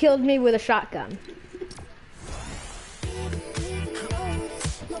pickaxe. He killed me with a shotgun.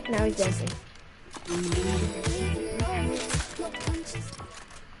 Now he's dancing.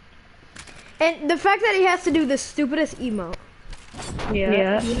 And the fact that he has to do the stupidest emote.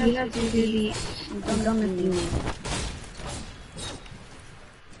 Yeah. He has to do the dumbest emote.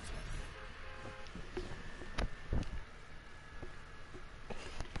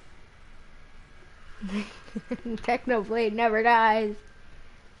 Technoblade never dies.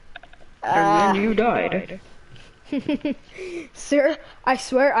 And then you died. Sir, I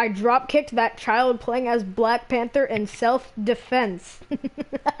swear I drop kicked that child playing as Black Panther in self-defense.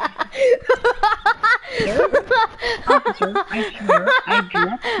 Officer, I swear I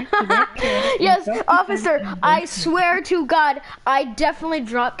drop kicked that child. Yes, officer, I swear to God, I definitely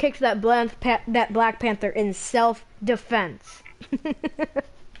drop kicked that Black Panther in self-defense.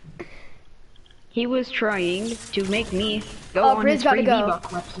 He was trying to make me go on his free V-Buck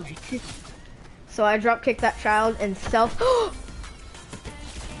website. So I drop kicked that child in self.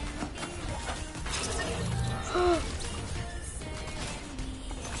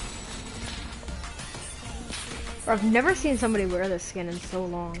 I've never seen somebody wear this skin in so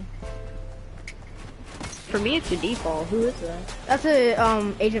long. For me, it's a default. Who is that? That's a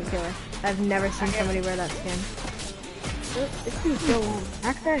agent killer. I've never seen somebody wear that skin. It's been so long.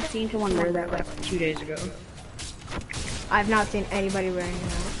 Actually, I've seen someone wear that like 2 days ago. I've not seen anybody wearing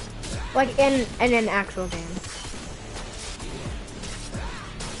that. Like in an actual game.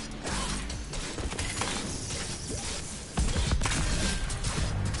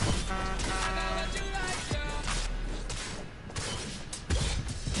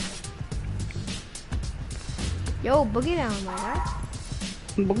 Yo, boogie down, my guy.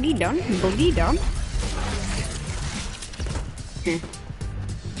 Boogie down.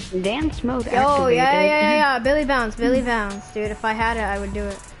 Dance mode activated. Oh yeah. Billy bounce, dude. If I had it, I would do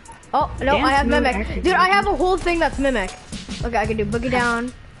it. Oh no, Dance I have mode mimic, activated. dude. I have a whole thing that's mimic. Okay, I can do boogie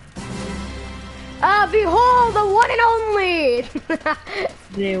down. Ah, behold, the one and only.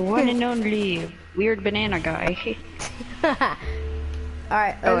 The one and only weird banana guy. All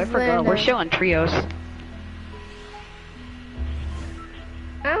right. Oh, I forgot. We're showing trios.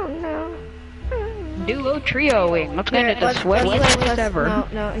 Oh no. Duo trioing. Let's get it the sweatiest ever.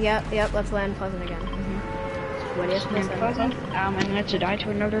 No, yep, let's land Pleasant again. Sweatiest And ever. Pleasant, and let's die to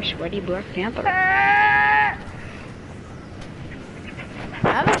another sweaty Black Panther.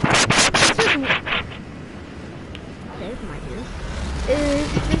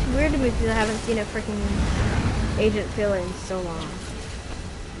 It's just weird to me because I haven't seen a freaking agent killer in so long.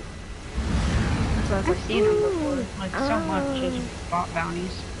 So I was like, I've seen him before, like so much as bot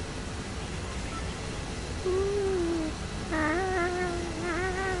bounties.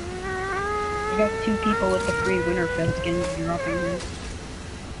 I got 2 people with the free Winterfell skins dropping here.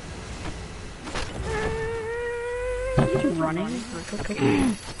 He's running.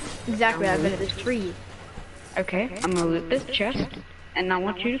 exactly, I've been at this tree. Okay, I'm gonna loot this chest, and I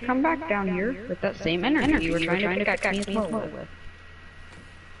want you to come back down here with that same energy you were trying to pickaxe me as well with.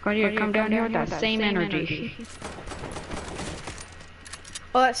 I want you to come down here with that same energy.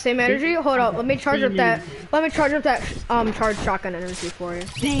 Oh, that same energy? Hold up, let me charge up that. Let me charge up that charged shotgun energy for you.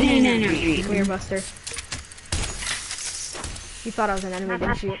 Same energy. Come here, Buster. You thought I was an enemy,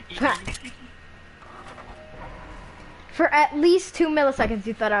 didn't you? For at least 2 milliseconds,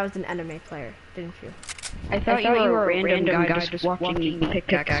 you thought I was an enemy player, didn't you? I thought you were a random guy just watching me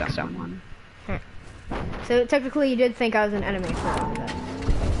pickaxe someone. So technically, you did think I was an enemy for a little bit.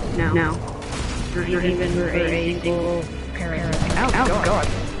 No. Not even for a single parasite. Oh god.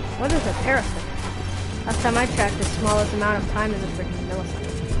 What is a parasite? Last time I checked, the smallest amount of time is a freaking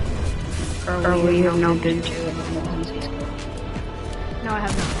millisecond. Or we have not been to it. No, I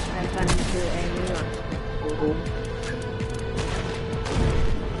have not. I've been to a New York.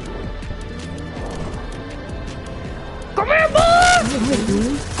 Come here, boy!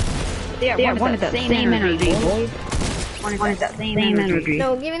 Yeah, wanted that same energy, boy. Wanted that same energy.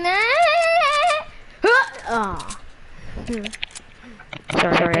 No, give me that! Oh.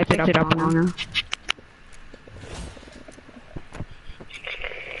 Sorry, I picked it up on her.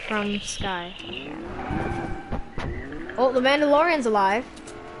 From the sky. Oh, the Mandalorian's alive.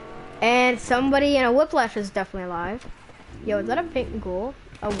 And somebody in a whiplash is definitely alive. Yo, is that a pink ghoul?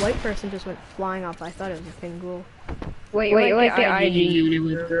 A white person just went flying off. I thought it was a pink ghoul. Wait, like the IG unit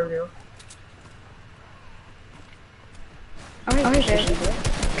with Grogu. Oh, fish.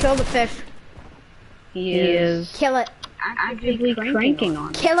 Kill the fish. He is Kill it. actively cranking on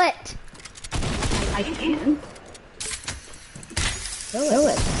it. Kill it. I can. Kill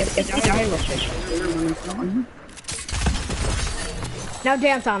it. It's a gyro fish. Now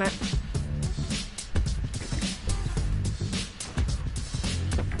dance on it.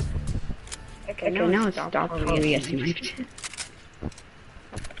 Okay, now it's stopped probably getting sniped.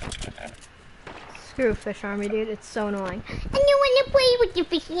 Screw fish army, dude. It's so annoying. And you wanna play with your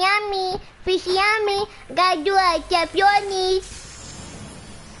fishy army? Fishy army, gotta do a tapioni.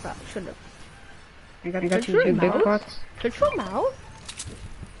 Bro, should've. I got two big pots. Shut your mouth.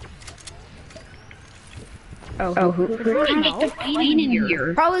 Oh, who's the plane in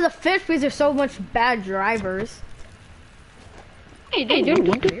here? Probably the fish because there's so much bad drivers. Hey, dude,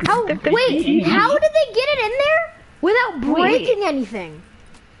 How? Wait, how did they get it in there without breaking anything?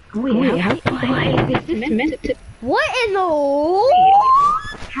 Wait, how is this meant to? What in the?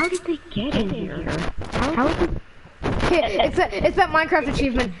 How did they get in here? How did? It's that Minecraft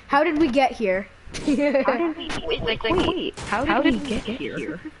achievement. How did we get here? How did we? Wait. How did we get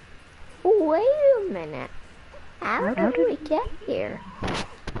here? Wait a minute. How did we get here?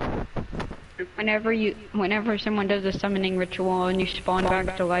 Whenever someone does a summoning ritual and you spawn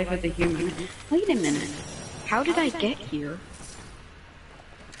back to life as a human. Wait a minute. How did I get here?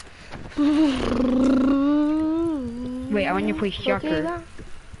 Wait, I want you to play Shocker.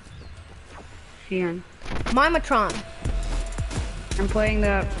 Fion. Mimatron. I'm playing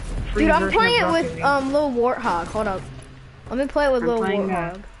the free Dude, I'm version playing of it Rocket with League. Lil Warthog. Hold up. Let me play it with I'm Lil playing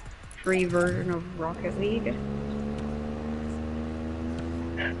Warthog. Free version of Rocket League.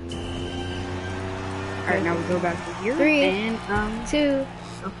 Alright, now we go back to here. 3, and 2,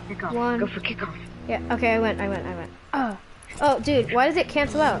 go for kickoff. 1. Go for kickoff. Yeah. Okay, I went. Oh, dude, why does it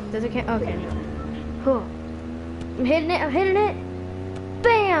cancel out? Does it okay. Cool. I'm hitting it.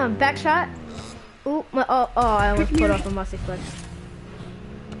 Bam! Back shot. Ooh, I almost pulled off a musty flick.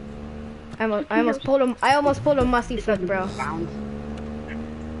 I almost pulled a musty flick, bro.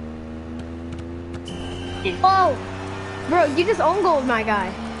 Oh! Bro, you just own gold, my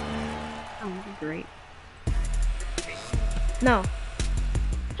guy. Oh, great. No.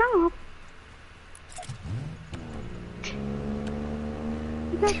 Stop.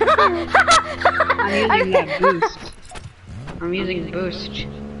 I'm using boost.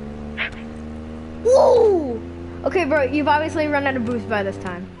 Woo! Okay, bro, you've obviously run out of boost by this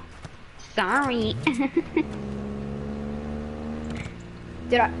time. Sorry.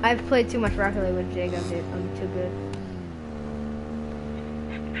 Dude, I've played too much Rocket League with Jacob, dude. I'm too good.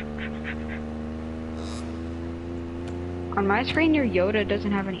 On my screen, your Yoda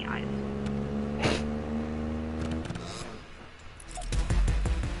doesn't have any eyes.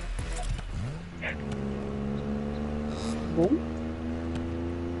 Boom.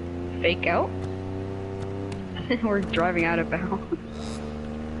 Fake out. We're driving out of bounds.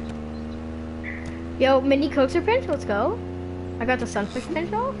 Yo, mini coaxer pinch, let's go. I got the sunfish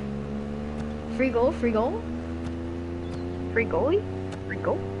pinch off. Free goal, free goal. Free goalie? Free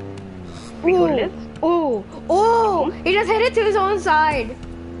goal? Oh, he just hit it to his own side.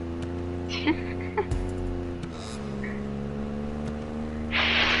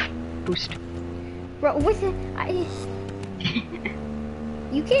 Boost. Bro, what's it?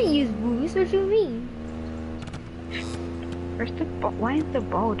 You can't use boost, what you mean? Where's the ball? Why is the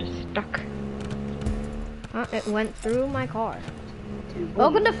ball just stuck? It went through my car.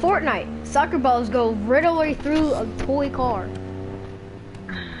 Welcome to Fortnite. Soccer balls go right away through a toy car.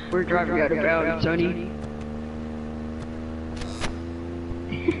 We're driving out of bounds, Sonny.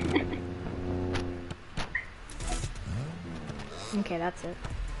 Okay, that's it.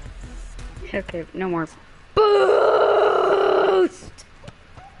 Okay, no more. Boost!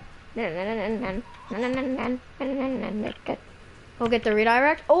 We'll get the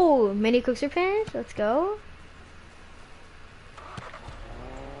redirect. Oh, mini coaxer pinch. Let's go.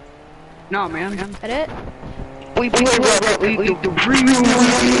 No, man. Is that it?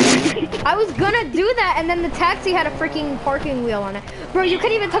 I was gonna do that, and then the taxi had a freaking parking wheel on it. Bro, you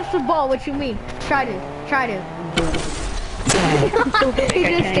couldn't even touch the ball. What you mean? Try to. He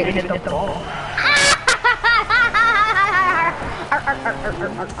just hit the ball.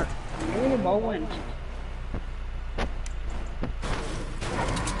 Where the ball went?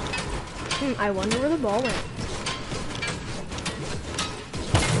 I wonder where the ball went.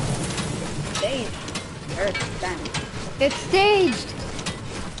 Staged. Or it's done. It's staged.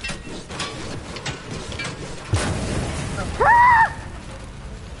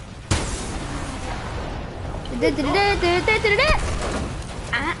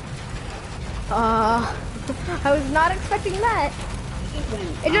 Ah! I was not expecting that.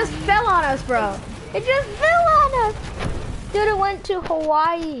 It just fell on us, bro. It just fell on us. Dude, it went to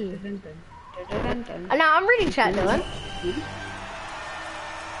Hawaii. Now I'm reading chat, Dylan.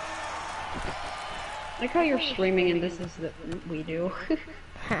 Like how you're streaming and this is what we do.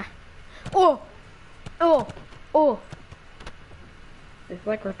 Oh, oh, oh. It's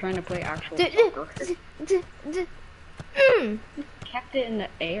like we're trying to play actual soccer. Kept it in the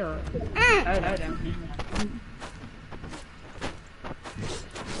air. Oh, no, no.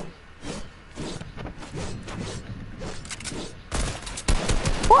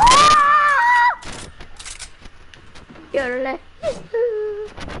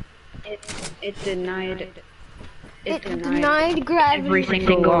 It denied. It denied gravity. Every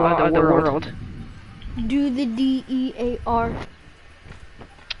single law of the world. Do the DEAR.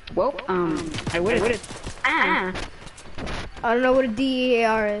 Well, I would. I don't know what a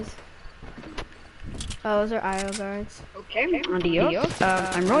DEAR is. Oh, those are IO guards. Okay, adios.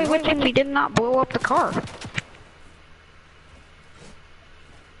 I'm really wishing we did not blow up the car.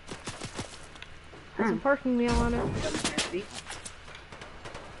 There's a parking meal on it.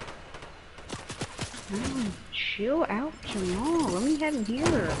 Oh, chill out, Jamal. Let me head in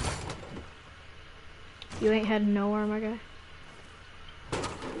here. You ain't heading nowhere, my guy.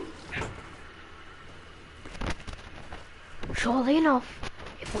 Surely enough,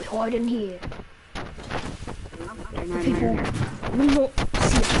 if we hide in here, the people will not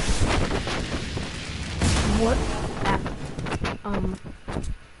see us. What?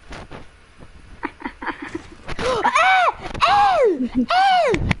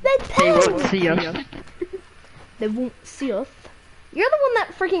 They won't see us. They won't see us. You're the one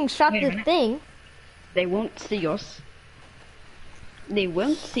that freaking shot the thing. They won't see us. They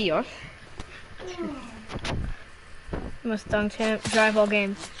won't see us. Must dunk him. Drive all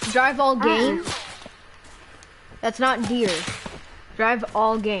game. Drive all game? That's not deer. Drive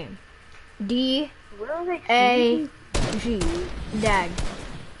all game. D-A-G. Dag.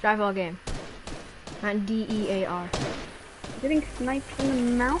 Drive all game. Not D-E-A-R. Getting sniped from the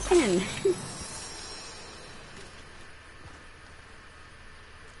mountain.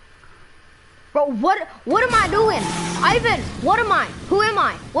 Bro, what am I doing? Ivan, what am I? Who am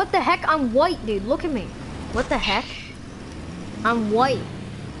I? What the heck? I'm white, dude. Look at me. What the heck? I'm white.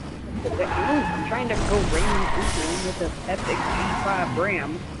 I'm trying to go ramming through with an epic G5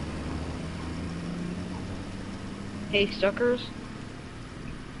 Ram. Hey, suckers.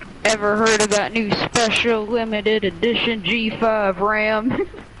 Ever heard of that new special limited edition G5 Ram?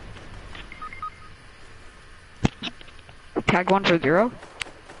 Tag 1 for 0.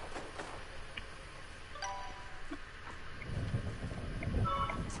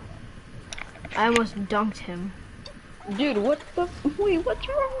 I almost dunked him. Dude, what the? Wait, what's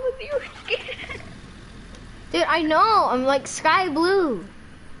wrong with your skin? Dude, I know. I'm like sky blue.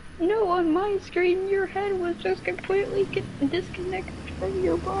 No, on my screen, your head was just completely disconnected from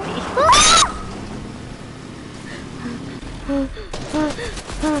your body.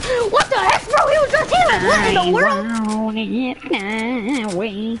 What the heck, bro? He was just here. What in the world?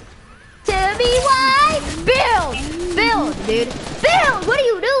 Tell me why. Build, dude. Build. What are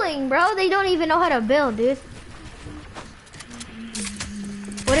you doing, bro? They don't even know how to build, dude.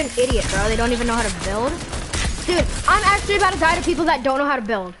 What an idiot, bro. They don't even know how to build. Dude, I'm actually about to die to people that don't know how to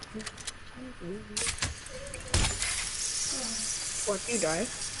build. What, you die?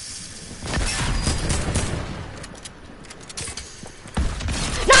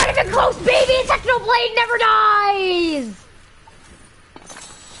 Not even close, baby! Technoblade never dies!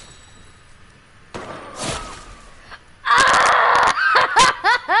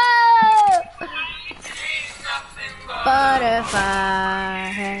 Butterfly.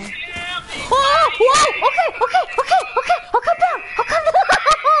 Oh, whoa! Okay. I'll come down.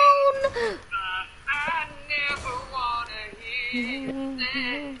 I never wanna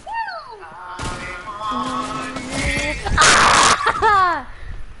hear Ah!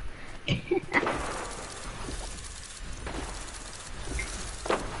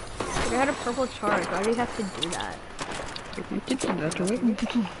 I had a purple charge. Why do you have to do that?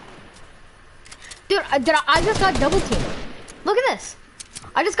 Dude, I just got double teamed. Look at this.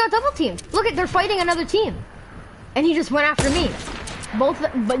 I just got double teamed. Look at, they're fighting another team. And he just went after me. Both,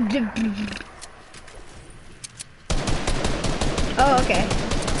 but... Oh, okay.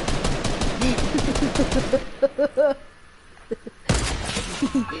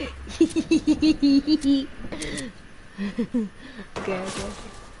 Okay.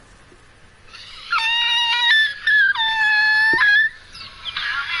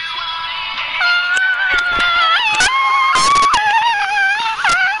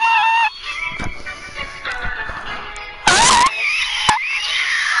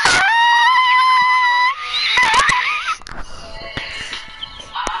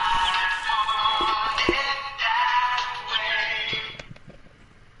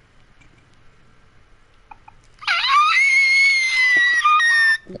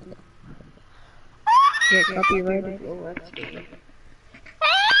 copyrighted. Well, let's see.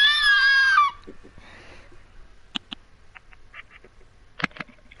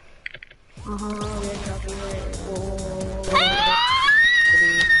 Yeah, copyrighted.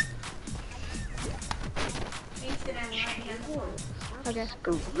 Okay.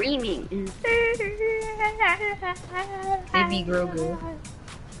 Screaming. Baby Grogu.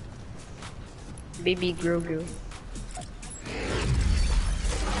 Baby Grogu.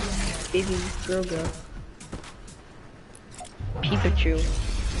 Baby Grogu. Pikachu.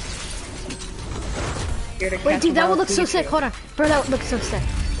 Here to Wait, catch dude, that wild would look so Pikachu. sick. Hold on. Bro, that would look so sick.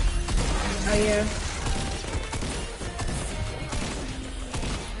 Oh yeah.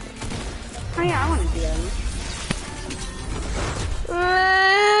 Oh yeah, I want to do that.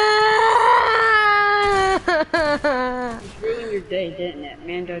 It ruined your day, didn't it?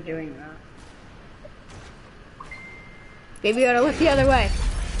 Mando doing that. Baby, you gotta look the other way.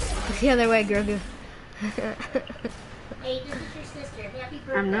 Look the other way, Grogu. Hey, this is your sister. Happy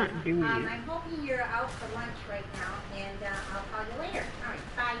birthday. I'm not doing it. I'm hoping you're out for lunch right now, and I'll call you later. All right,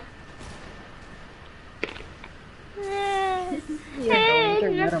 bye.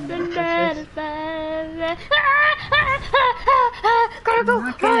 Gotta go. I'm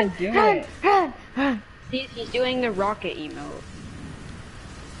not gonna do Run, it. run, run. See, he's doing the rocket emote.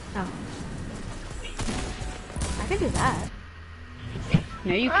 Oh. I could do that.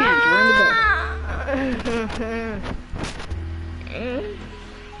 No, you can't. We're in the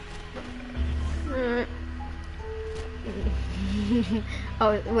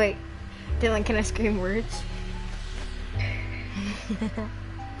Oh, wait. Dylan, can I scream words?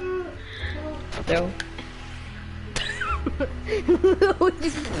 So,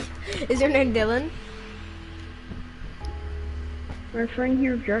 Is your name Dylan? we're friend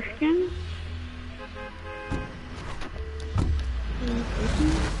here, Justin.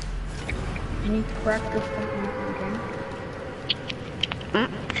 Any practice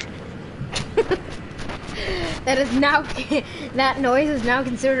That is now that noise is now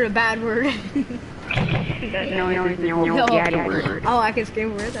considered a bad word. That no, bad word. Oh, I can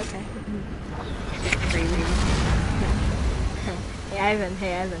scream words. Okay. Screaming. Hey Ivan.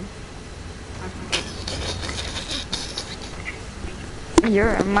 Hey Ivan.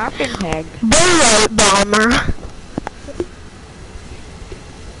 You're a muffin head. Bullet bomber.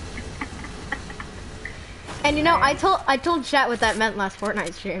 And you know, I told chat what that meant last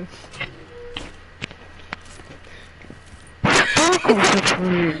Fortnite stream.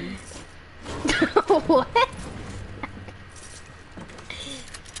 What?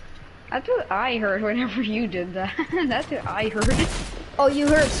 That's what I heard whenever you did that. That's what I heard. Oh, you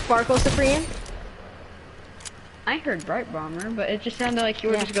heard Sparkle Supreme? I heard Bright Bomber, but it just sounded like you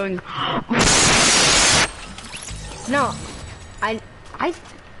were Yeah. just going. No,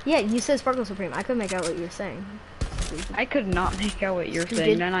 yeah, you said Sparkle Supreme. I couldn't make out what you were saying. I could not make out what you're You saying.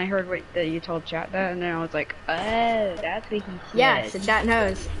 did? Then I heard that you told chat that, and then I was like, oh, that's what he said. Yeah, so chat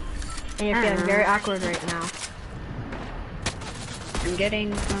knows. And you're feeling very awkward right now. I'm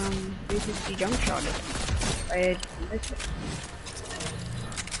getting 360 jump shotted. I missed it.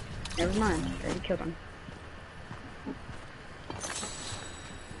 Never mind. I already killed him.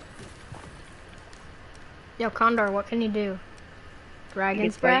 Yo, Condor, what can you do?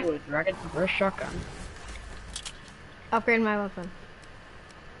 Dragon's Get ready Breath? with Dragon's Breath shotgun. Upgrade my weapon.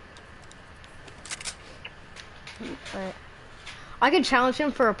 But I could challenge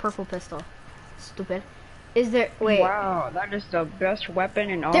him for a purple pistol. Stupid. Is there? Wait. Wow, that is the best weapon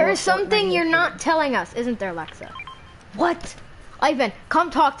in all. There of is something Fortnite you're history. not telling us, isn't there, Alexa? What? Ivan, come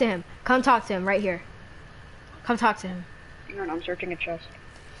talk to him. Come talk to him right here. Come talk to him. Hang on, I'm searching a chest.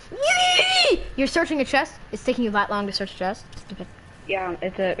 You're searching a chest? It's taking you that long to search a chest? Stupid. Yeah,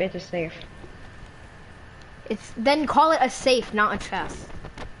 it's a safe. Then call it a safe, not a chest.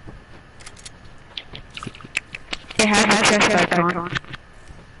 It has a chest icon.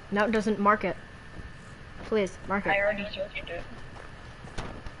 No, it doesn't. Mark it. Please, mark I it. already searched it.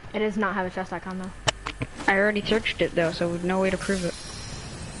 It does not have a chest icon though. I already searched it though, so no way to prove it.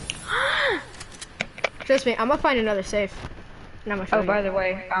 Trust me, I'm gonna find another safe. And I'm gonna show Oh, you. by the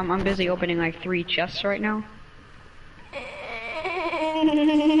way, I'm busy opening like 3 chests right now.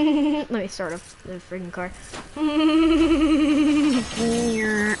 Let me start up the freaking car.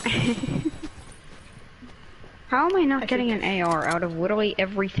 How am I not getting an AR out of literally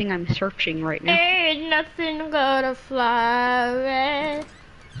everything I'm searching right now? Ain't nothing gonna fly away.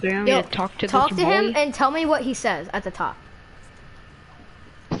 So you want Yo, me to talk to talk this to boy? him and tell me what he says at the top.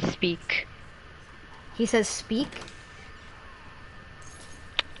 Speak. He says speak.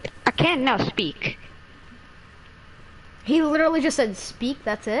 I can't now speak. He literally just said speak,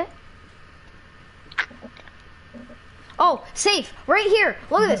 that's it? Oh, safe, right here.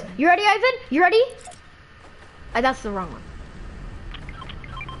 Look at this. You ready, Ivan? You ready? That's the wrong one.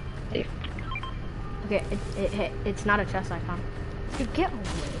 Safe. Okay, it's not a chest icon. Dude, get away.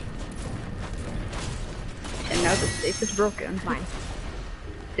 And now the safe is broken. Fine.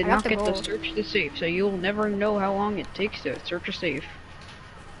 Did I got not the get to gold. search the safe, so you'll never know how long it takes to search a safe.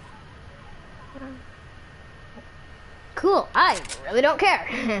 Cool, I really don't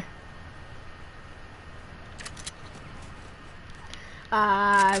care.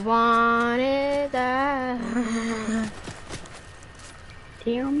 I wanted that.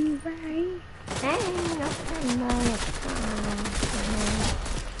 Tell me why. Ain't nothing but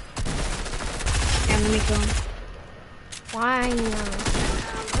And let me go. why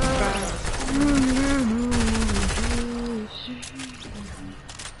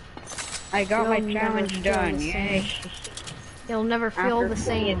I got my You'll never challenge feel done, the yay. You'll never feel After the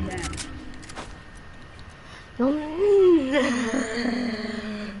same. 20 attempts.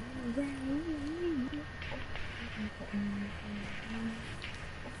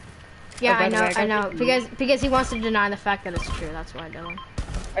 Yeah, Oh, by I the know, way, I I got know. this Because he wants to deny the fact that it's true. That's why I don't.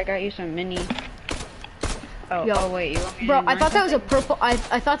 I got you some mini. Oh, Yo, oh wait, you want me to Bro, do I mine? thought that was a purple. I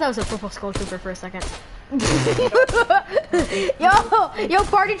thought that was a purple skull trooper for a second. yo,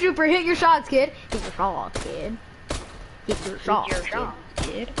 party trooper, hit your shots, kid. Hit your shots, kid. Hit your shots, Your kid. shot,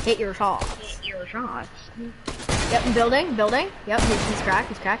 kid. Hit your shots. Your shots. Yep, building. Yep, he's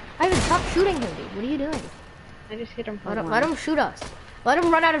cracked. Ivan, stop shooting him, dude. What are you doing? I just hit him for Let him shoot us. Let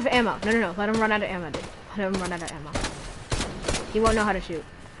him run out of ammo. No. Let him run out of ammo, dude. Let him run out of ammo. He won't know how to shoot.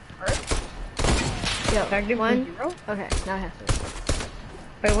 Yo, Back to one. 0? Okay, now I have to.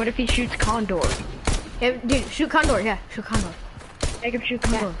 Wait, what if he shoots Condor? Yeah, dude, shoot Condor. Yeah, shoot Condor. Make him shoot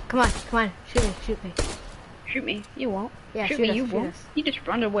Yeah, Condor. come on. Shoot me. Shoot me. You won't. Yeah, shoot shoot me. us, You shoot won't. us. He just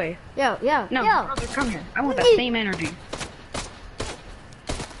runs away. Yo. No, brother, come here. I want that same energy.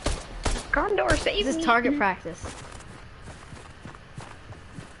 Condor, save This me. is target practice.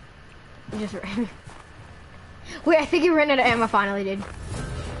 You just ran. Wait, I think he ran out of ammo finally, dude.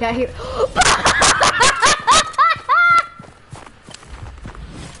 Yeah, here.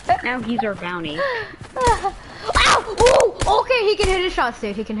 Now he's our bounty. Ow! Ooh! Okay, he can hit his shots,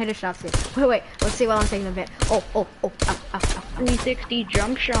 dude. Wait. Let's see while I'm taking the bit. Oh. Ow. 360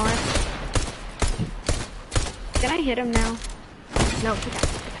 jump shot. Can I hit him now? No, get that.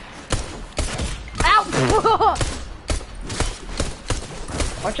 Ow!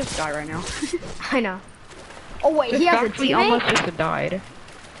 I'll just die right now. I know. Oh wait, he has a actually teammate? almost just died.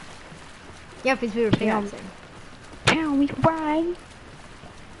 Yeah, because we were pickaxing. Tell me why.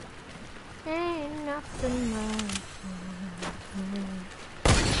 Ain't nothing more.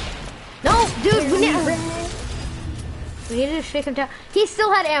 No, dude, we need to shake him down. He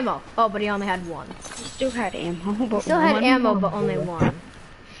still had ammo. Oh, but he only had one. He still had ammo, but Still had one ammo, more. but only one.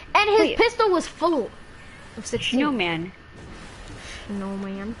 And his Wait. pistol was full of 16. Snowman.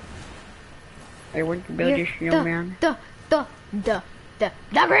 Snowman. I want to build a snowman. The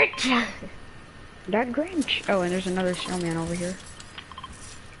Grinch. That Grinch. Oh, and there's another snowman over here.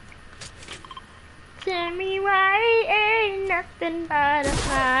 Tell me why ain't nothing but a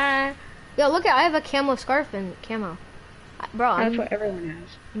lie. Yo, look at I have a camo scarf and camo. Bro, That's I'm what everyone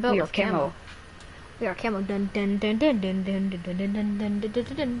has. built We are with camo. We are camo. Dun dun dun dun dun dun dun dun dun dun dun dun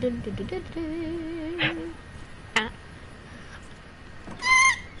dun dun dun dun dun.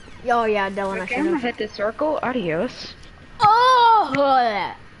 Oh yeah, Dylan, I Okay, should I'm gonna have. hit the circle. Adios.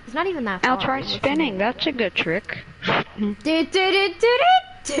 Oh, it's not even that far. I'll try spinning. That's a good trick.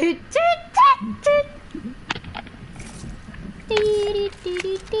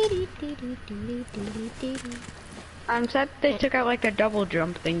 Said they took out like a double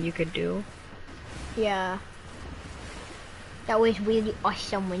jump thing you could do. Yeah. That was really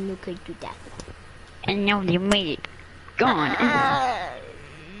awesome when you could do that. And now they made it. Gone.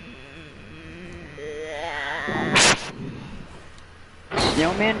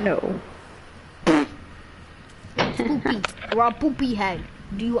 Snowman, no. Poopy. You are a poopy head.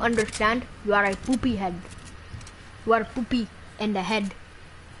 Do you understand? You are a poopy head. You are a poopy in the head.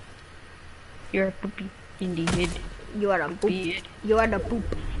 You're a poopy in the head. You are a poop. Beard. You are the poop.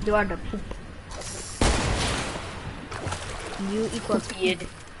 You are the poop. You equals Beard.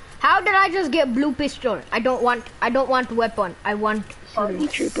 How did I just get blue pistol? I don't want weapon. I want Party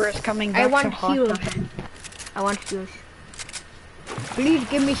heals. trooper is coming back I want to haunt heals. us. I want heals. Please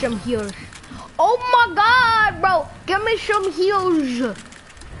give me some heals. Oh my god, bro! Give me some heals.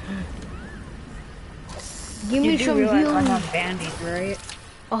 Give me You do some realize I heals. have bandies, right?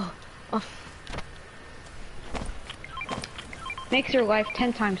 Oh. Makes your life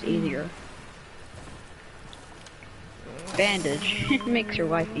 10 times easier. bandage. It makes your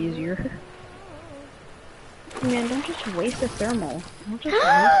life easier. Man, don't just waste a thermal. Don't just waste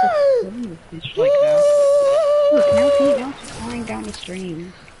a thermal fish like that. Look, now it's flying down the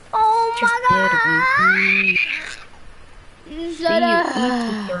stream. Oh my god! See, you eat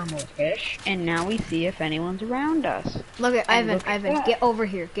the thermal fish, and now we see if anyone's around us. Look at And Ivan, look at Ivan, that. get over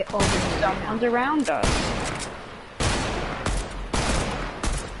here, get over here. Someone's around us.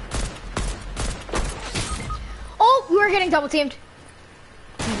 Oh, we were getting double teamed.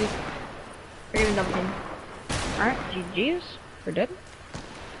 GG. We're getting double teamed. Alright, GG's. We're dead.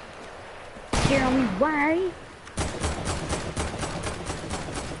 Tell me why.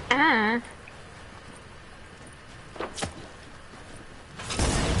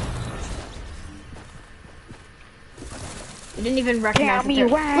 They didn't even recognize Tell me that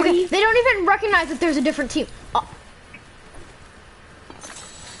why. Look at, they don't even recognize that there's a different team. Oh.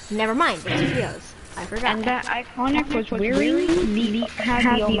 Never mind, it's trios. I forgot. And that iconic was wearing the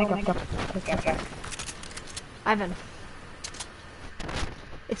had the Omega. Ivan.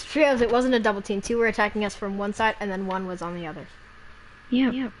 It's trios, it wasn't a double team. Two were attacking us from one side and then one was on the other.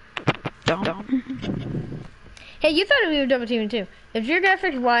 Yeah. Dumb. Hey, you thought we were double teaming too. If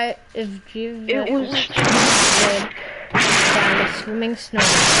geographic Y, if geographic It was down the swimming snow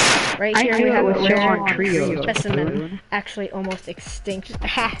right I here, knew we it have was a still rare on trios. specimen, actually almost extinct.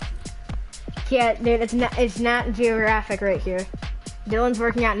 Ha! Yeah, dude, it's not geographic right here. Dylan's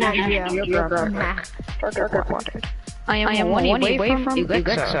working out Nat Geo. Nah. I am one away from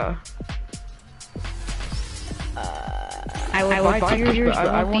Alexa. I will buy yours, but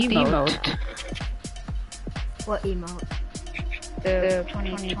I want the emote. What emote? The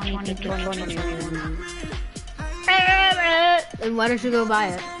 2020. And why don't you go buy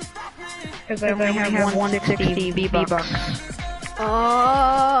it? Because I only have 160 V-Bucks.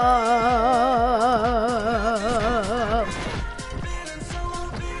 Oh.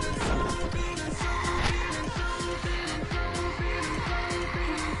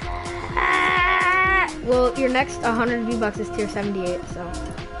 Well, your next 100 V-Bucks is tier 78, so.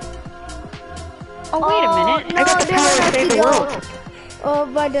 Oh, wait a minute. No, I got the power to save the world. Oh,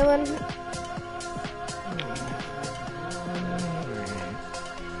 bye, Dylan.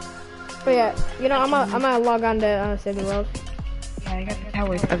 But yeah, you know, I'm gonna log on to Save the World. Yeah, I got the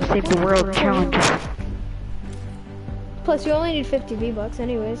power of Save the World challenge. Plus, you only need 50 V-Bucks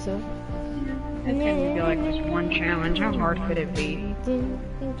anyway, so. It's gonna be like this one challenge. How hard could it be?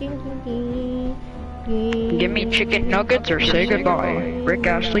 Give me chicken nuggets or say goodbye. Rick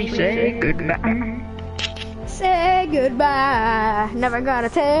Astley, say goodbye. Say goodbye. Never gonna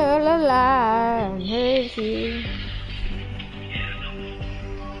tell a lie. Hate you.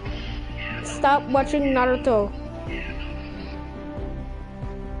 Stop watching Naruto.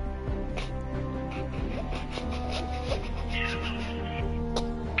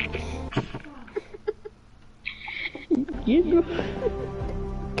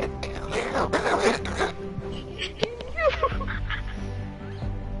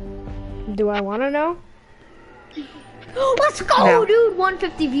 Do I want to know? Let's go, No. dude!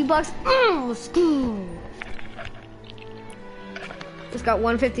 150 V-Bucks. Let's go. Just got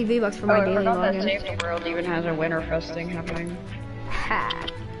 150 V-Bucks for my I daily forgot that login. Save the World even has a Winterfest thing happening. Ha.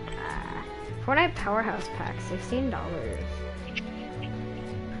 Fortnite Powerhouse Pack, $16.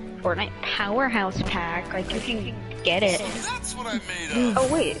 Fortnite Powerhouse Pack, like you can get it. That's what I'm made of.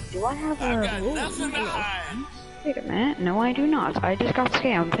 Oh wait, do I have I've a... got nothing to hide. Wait a minute, no I do not. I just got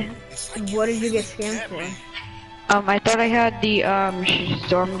scammed. It's like What did you get can't scammed for? me. I thought I had the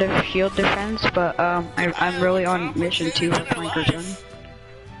Storm Shield Defense, but I'm really on mission 2 for Flanker's.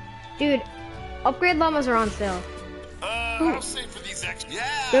 Dude, upgrade llamas are on sale. I'll save for these extra.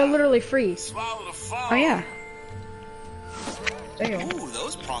 Yeah. They're literally free. Swallow the phone. Oh yeah. There you go. Ooh,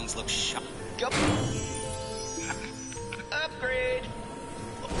 those prongs look sharp. Go. Upgrade.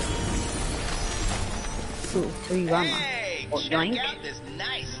 Ooh, 3 llama. Hey, Or check blank. out this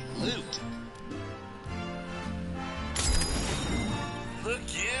nice loot. Look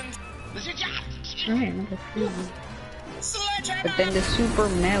in. What's your job? Sledgehammer. But then the Super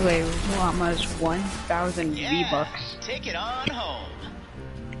Melee llama is 1,000 V-Bucks. Take it on home.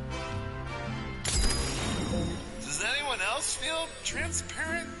 Does anyone else feel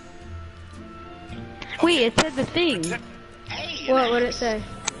transparent? Wait, it said the thing. Hey, What would it say?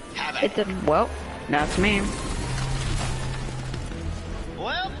 have It said, well, that's me.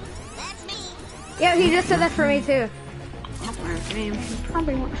 Well, Yeah, he just said that for me too. That's me.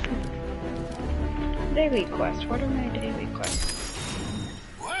 Probably won't. Daily quest. What are my daily quests?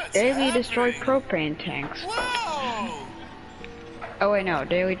 what's Daily happening? destroy propane tanks. Whoa! Oh wait, no.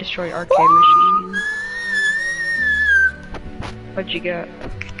 Daily destroy arcade machines. What you got?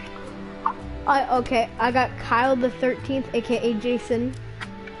 Okay, I got Kyle the 13th, aka Jason,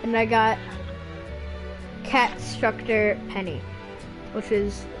 and I got Cat Structor Penny, which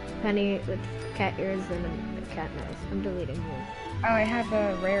is Penny with cat ears and a cat nose. I'm deleting you. Oh, I have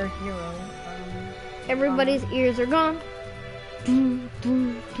a rare hero. Everybody's ears are gone. Doom,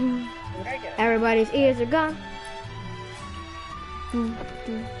 doom, doom. What I get? Everybody's ears are gone. Doom,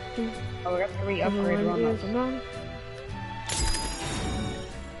 doom, doom. Oh, I got 3 upgrade Everyone's ears llamas. are gone.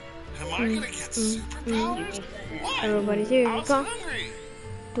 Am I gonna get superpowers? What? Everybody's ears I are was gone. hungry.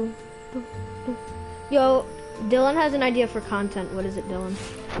 Doom, doom, doom. Yo, Dylan has an idea for content. What is it, Dylan?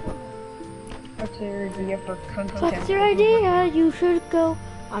 What's your idea for content? What's your idea? You should go.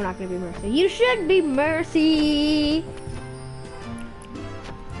 I'm not gonna be Mercy. You should be Mercy.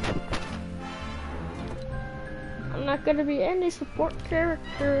 I'm not gonna be any support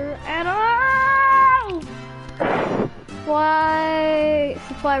character at all. Why?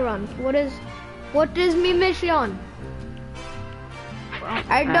 Supply run. What is me mission?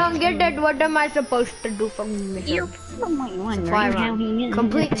 I don't get it. What am I supposed to do for me mission? Supply run.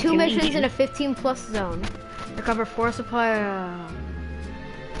 Complete 2 missions in a 15+ zone. Recover 4 supply.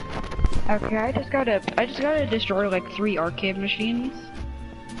 Okay, I just gotta destroy like 3 arcade machines.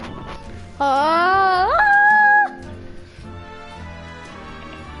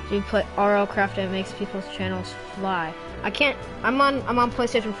 You put RL Craft and it makes people's channels fly. I can't. I'm on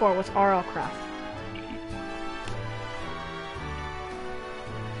PlayStation 4. What's RL Craft?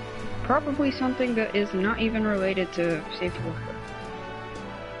 Probably something that is not even related to Safe Warfare.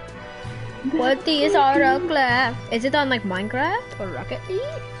 What is RL Craft? Is it on like Minecraft or Rocket League?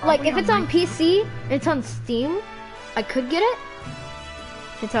 Like if it's on PC, it's on Steam. I could get it.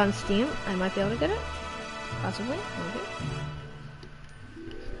 If it's on Steam, I might be able to get it. Possibly, maybe.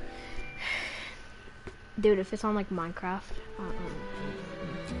 Dude, if it's on like Minecraft,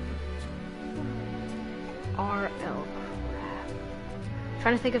 RL.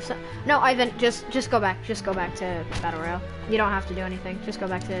 Trying to think of some. No, Ivan, just go back. Just go back to Battle Royale. You don't have to do anything. Just go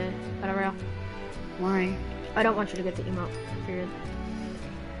back to Battle Royale. Why? I don't want you to get the emote. Period.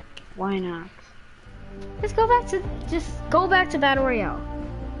 Why not? Just go back to Battle Royale.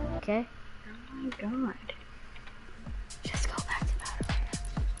 Okay? Oh my god. Just go back to Battle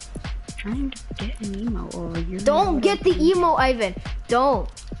Royale. Trying to get an emo over you. Don't get the emo, Ivan. Don't.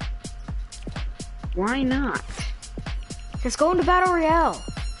 Why not? Just go into Battle Royale.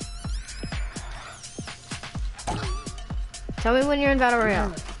 Tell me when you're in Battle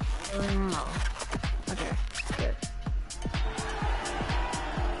Royale. Okay, good.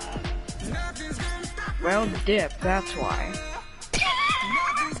 Well, dip, that's why.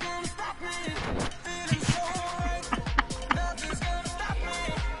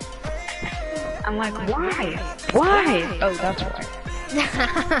 I'm like, why? Why? Oh, that's why.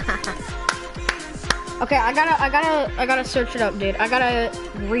 Okay, I gotta search it up, dude. I gotta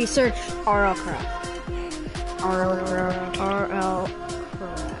research RL Craft. RL Craft.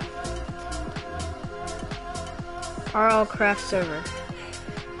 RL Craft server.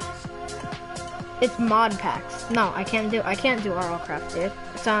 It's mod packs. No, I can't do RL Craft, dude.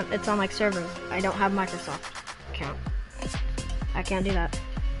 It's on like servers. I don't have Microsoft account. I can't do that.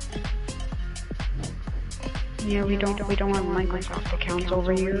 Yeah, we don't have Microsoft accounts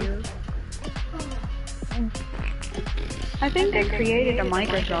over here. I think they created a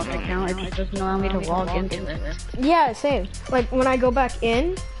Microsoft account, it just doesn't allow me to log into it. Yeah, same. Like when I go back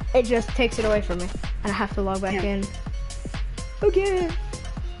in, it just takes it away from me, and I have to log back in. Okay.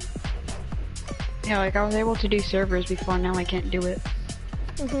 Yeah, like I was able to do servers before, now I can't do it.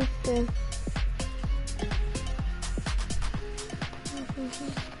 Same.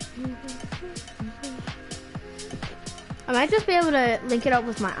 I might just be able to link it up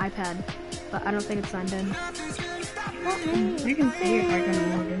with my iPad, but I don't think it's signed in. I can see if I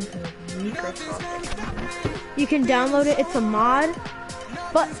can log into Microsoft. You can download it, it's a mod.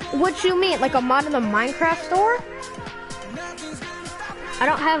 But what you mean, like a mod in the Minecraft store? I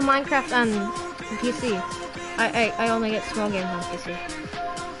don't have Minecraft on PC. I only get small games on PC.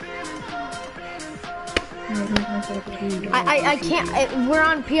 I can't, we're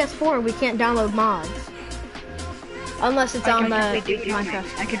on PS4, we can't download mods. Unless it's on the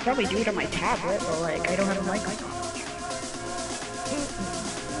Minecraft. I could probably do it on my tablet, but like I don't have a Microsoft.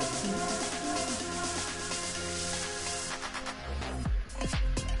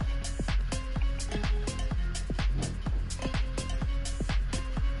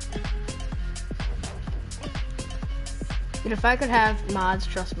 But if I could have mods,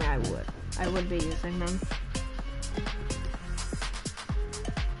 trust me, I would. I would be using them.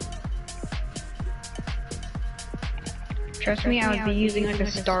 Trust me, I would be using like a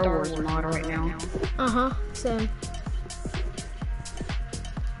Star Wars mod right now. Same.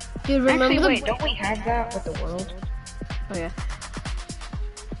 Dude, remember Actually, the... wait, don't we have that with the world? Oh, yeah.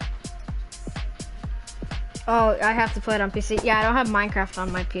 Oh, I have to play it on PC. Yeah, I don't have Minecraft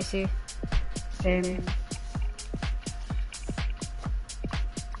on my PC. Same.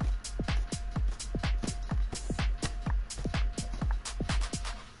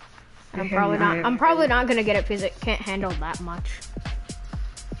 I'm probably not gonna get it because it can't handle that much.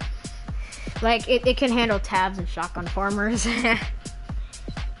 Like it can handle tabs and shotgun farmers.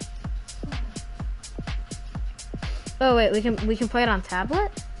 Oh wait, we can play it on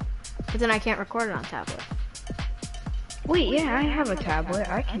tablet? But then I can't record it on tablet. Wait, yeah, I have a tablet.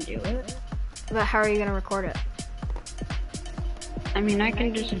 I can do it. But how are you gonna record it? I mean, I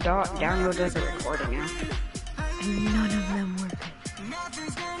can just download like a recording app. And none of them work.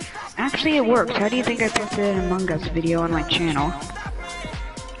 Actually, it works. How do you think I posted an Among Us video on my channel?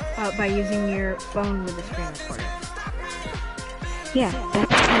 By using your phone with a screen recorder. Yeah,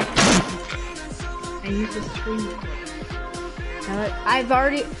 that's it. I use the screen recorder.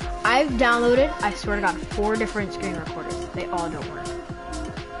 I've downloaded, I swear to God, 4 different screen recorders. They all don't work.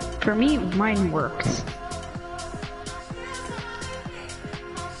 For me, mine works.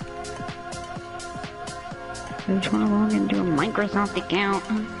 I just want to log into a Microsoft account.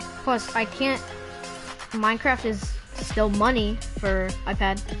 Plus, I can't. Minecraft is still money for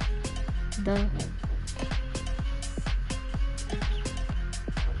iPad. Duh.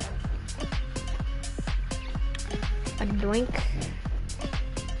 A doink.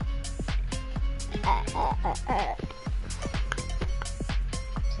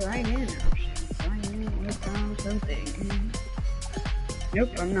 Sign in option. Sign in with something. Nope,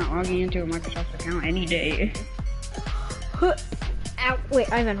 I'm not logging into a Microsoft account any day. Ow,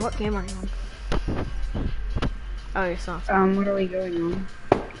 wait, Ivan, what game are you on? Oh, you're soft. What are we going on?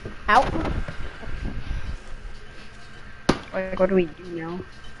 Out. Like, what do we do now?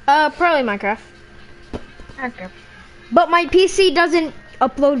 Probably Minecraft. Okay. But my PC doesn't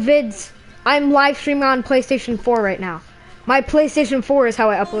upload vids. I'm live streaming on PlayStation 4 right now. My PlayStation 4 is how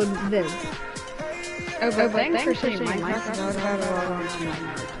I upload vids. Oh, but thanks for saying Minecraft. I was about to log on to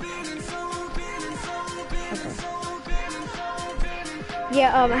Minecraft.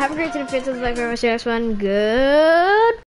 Yeah, have a great day. If it's like, see you next one. Good.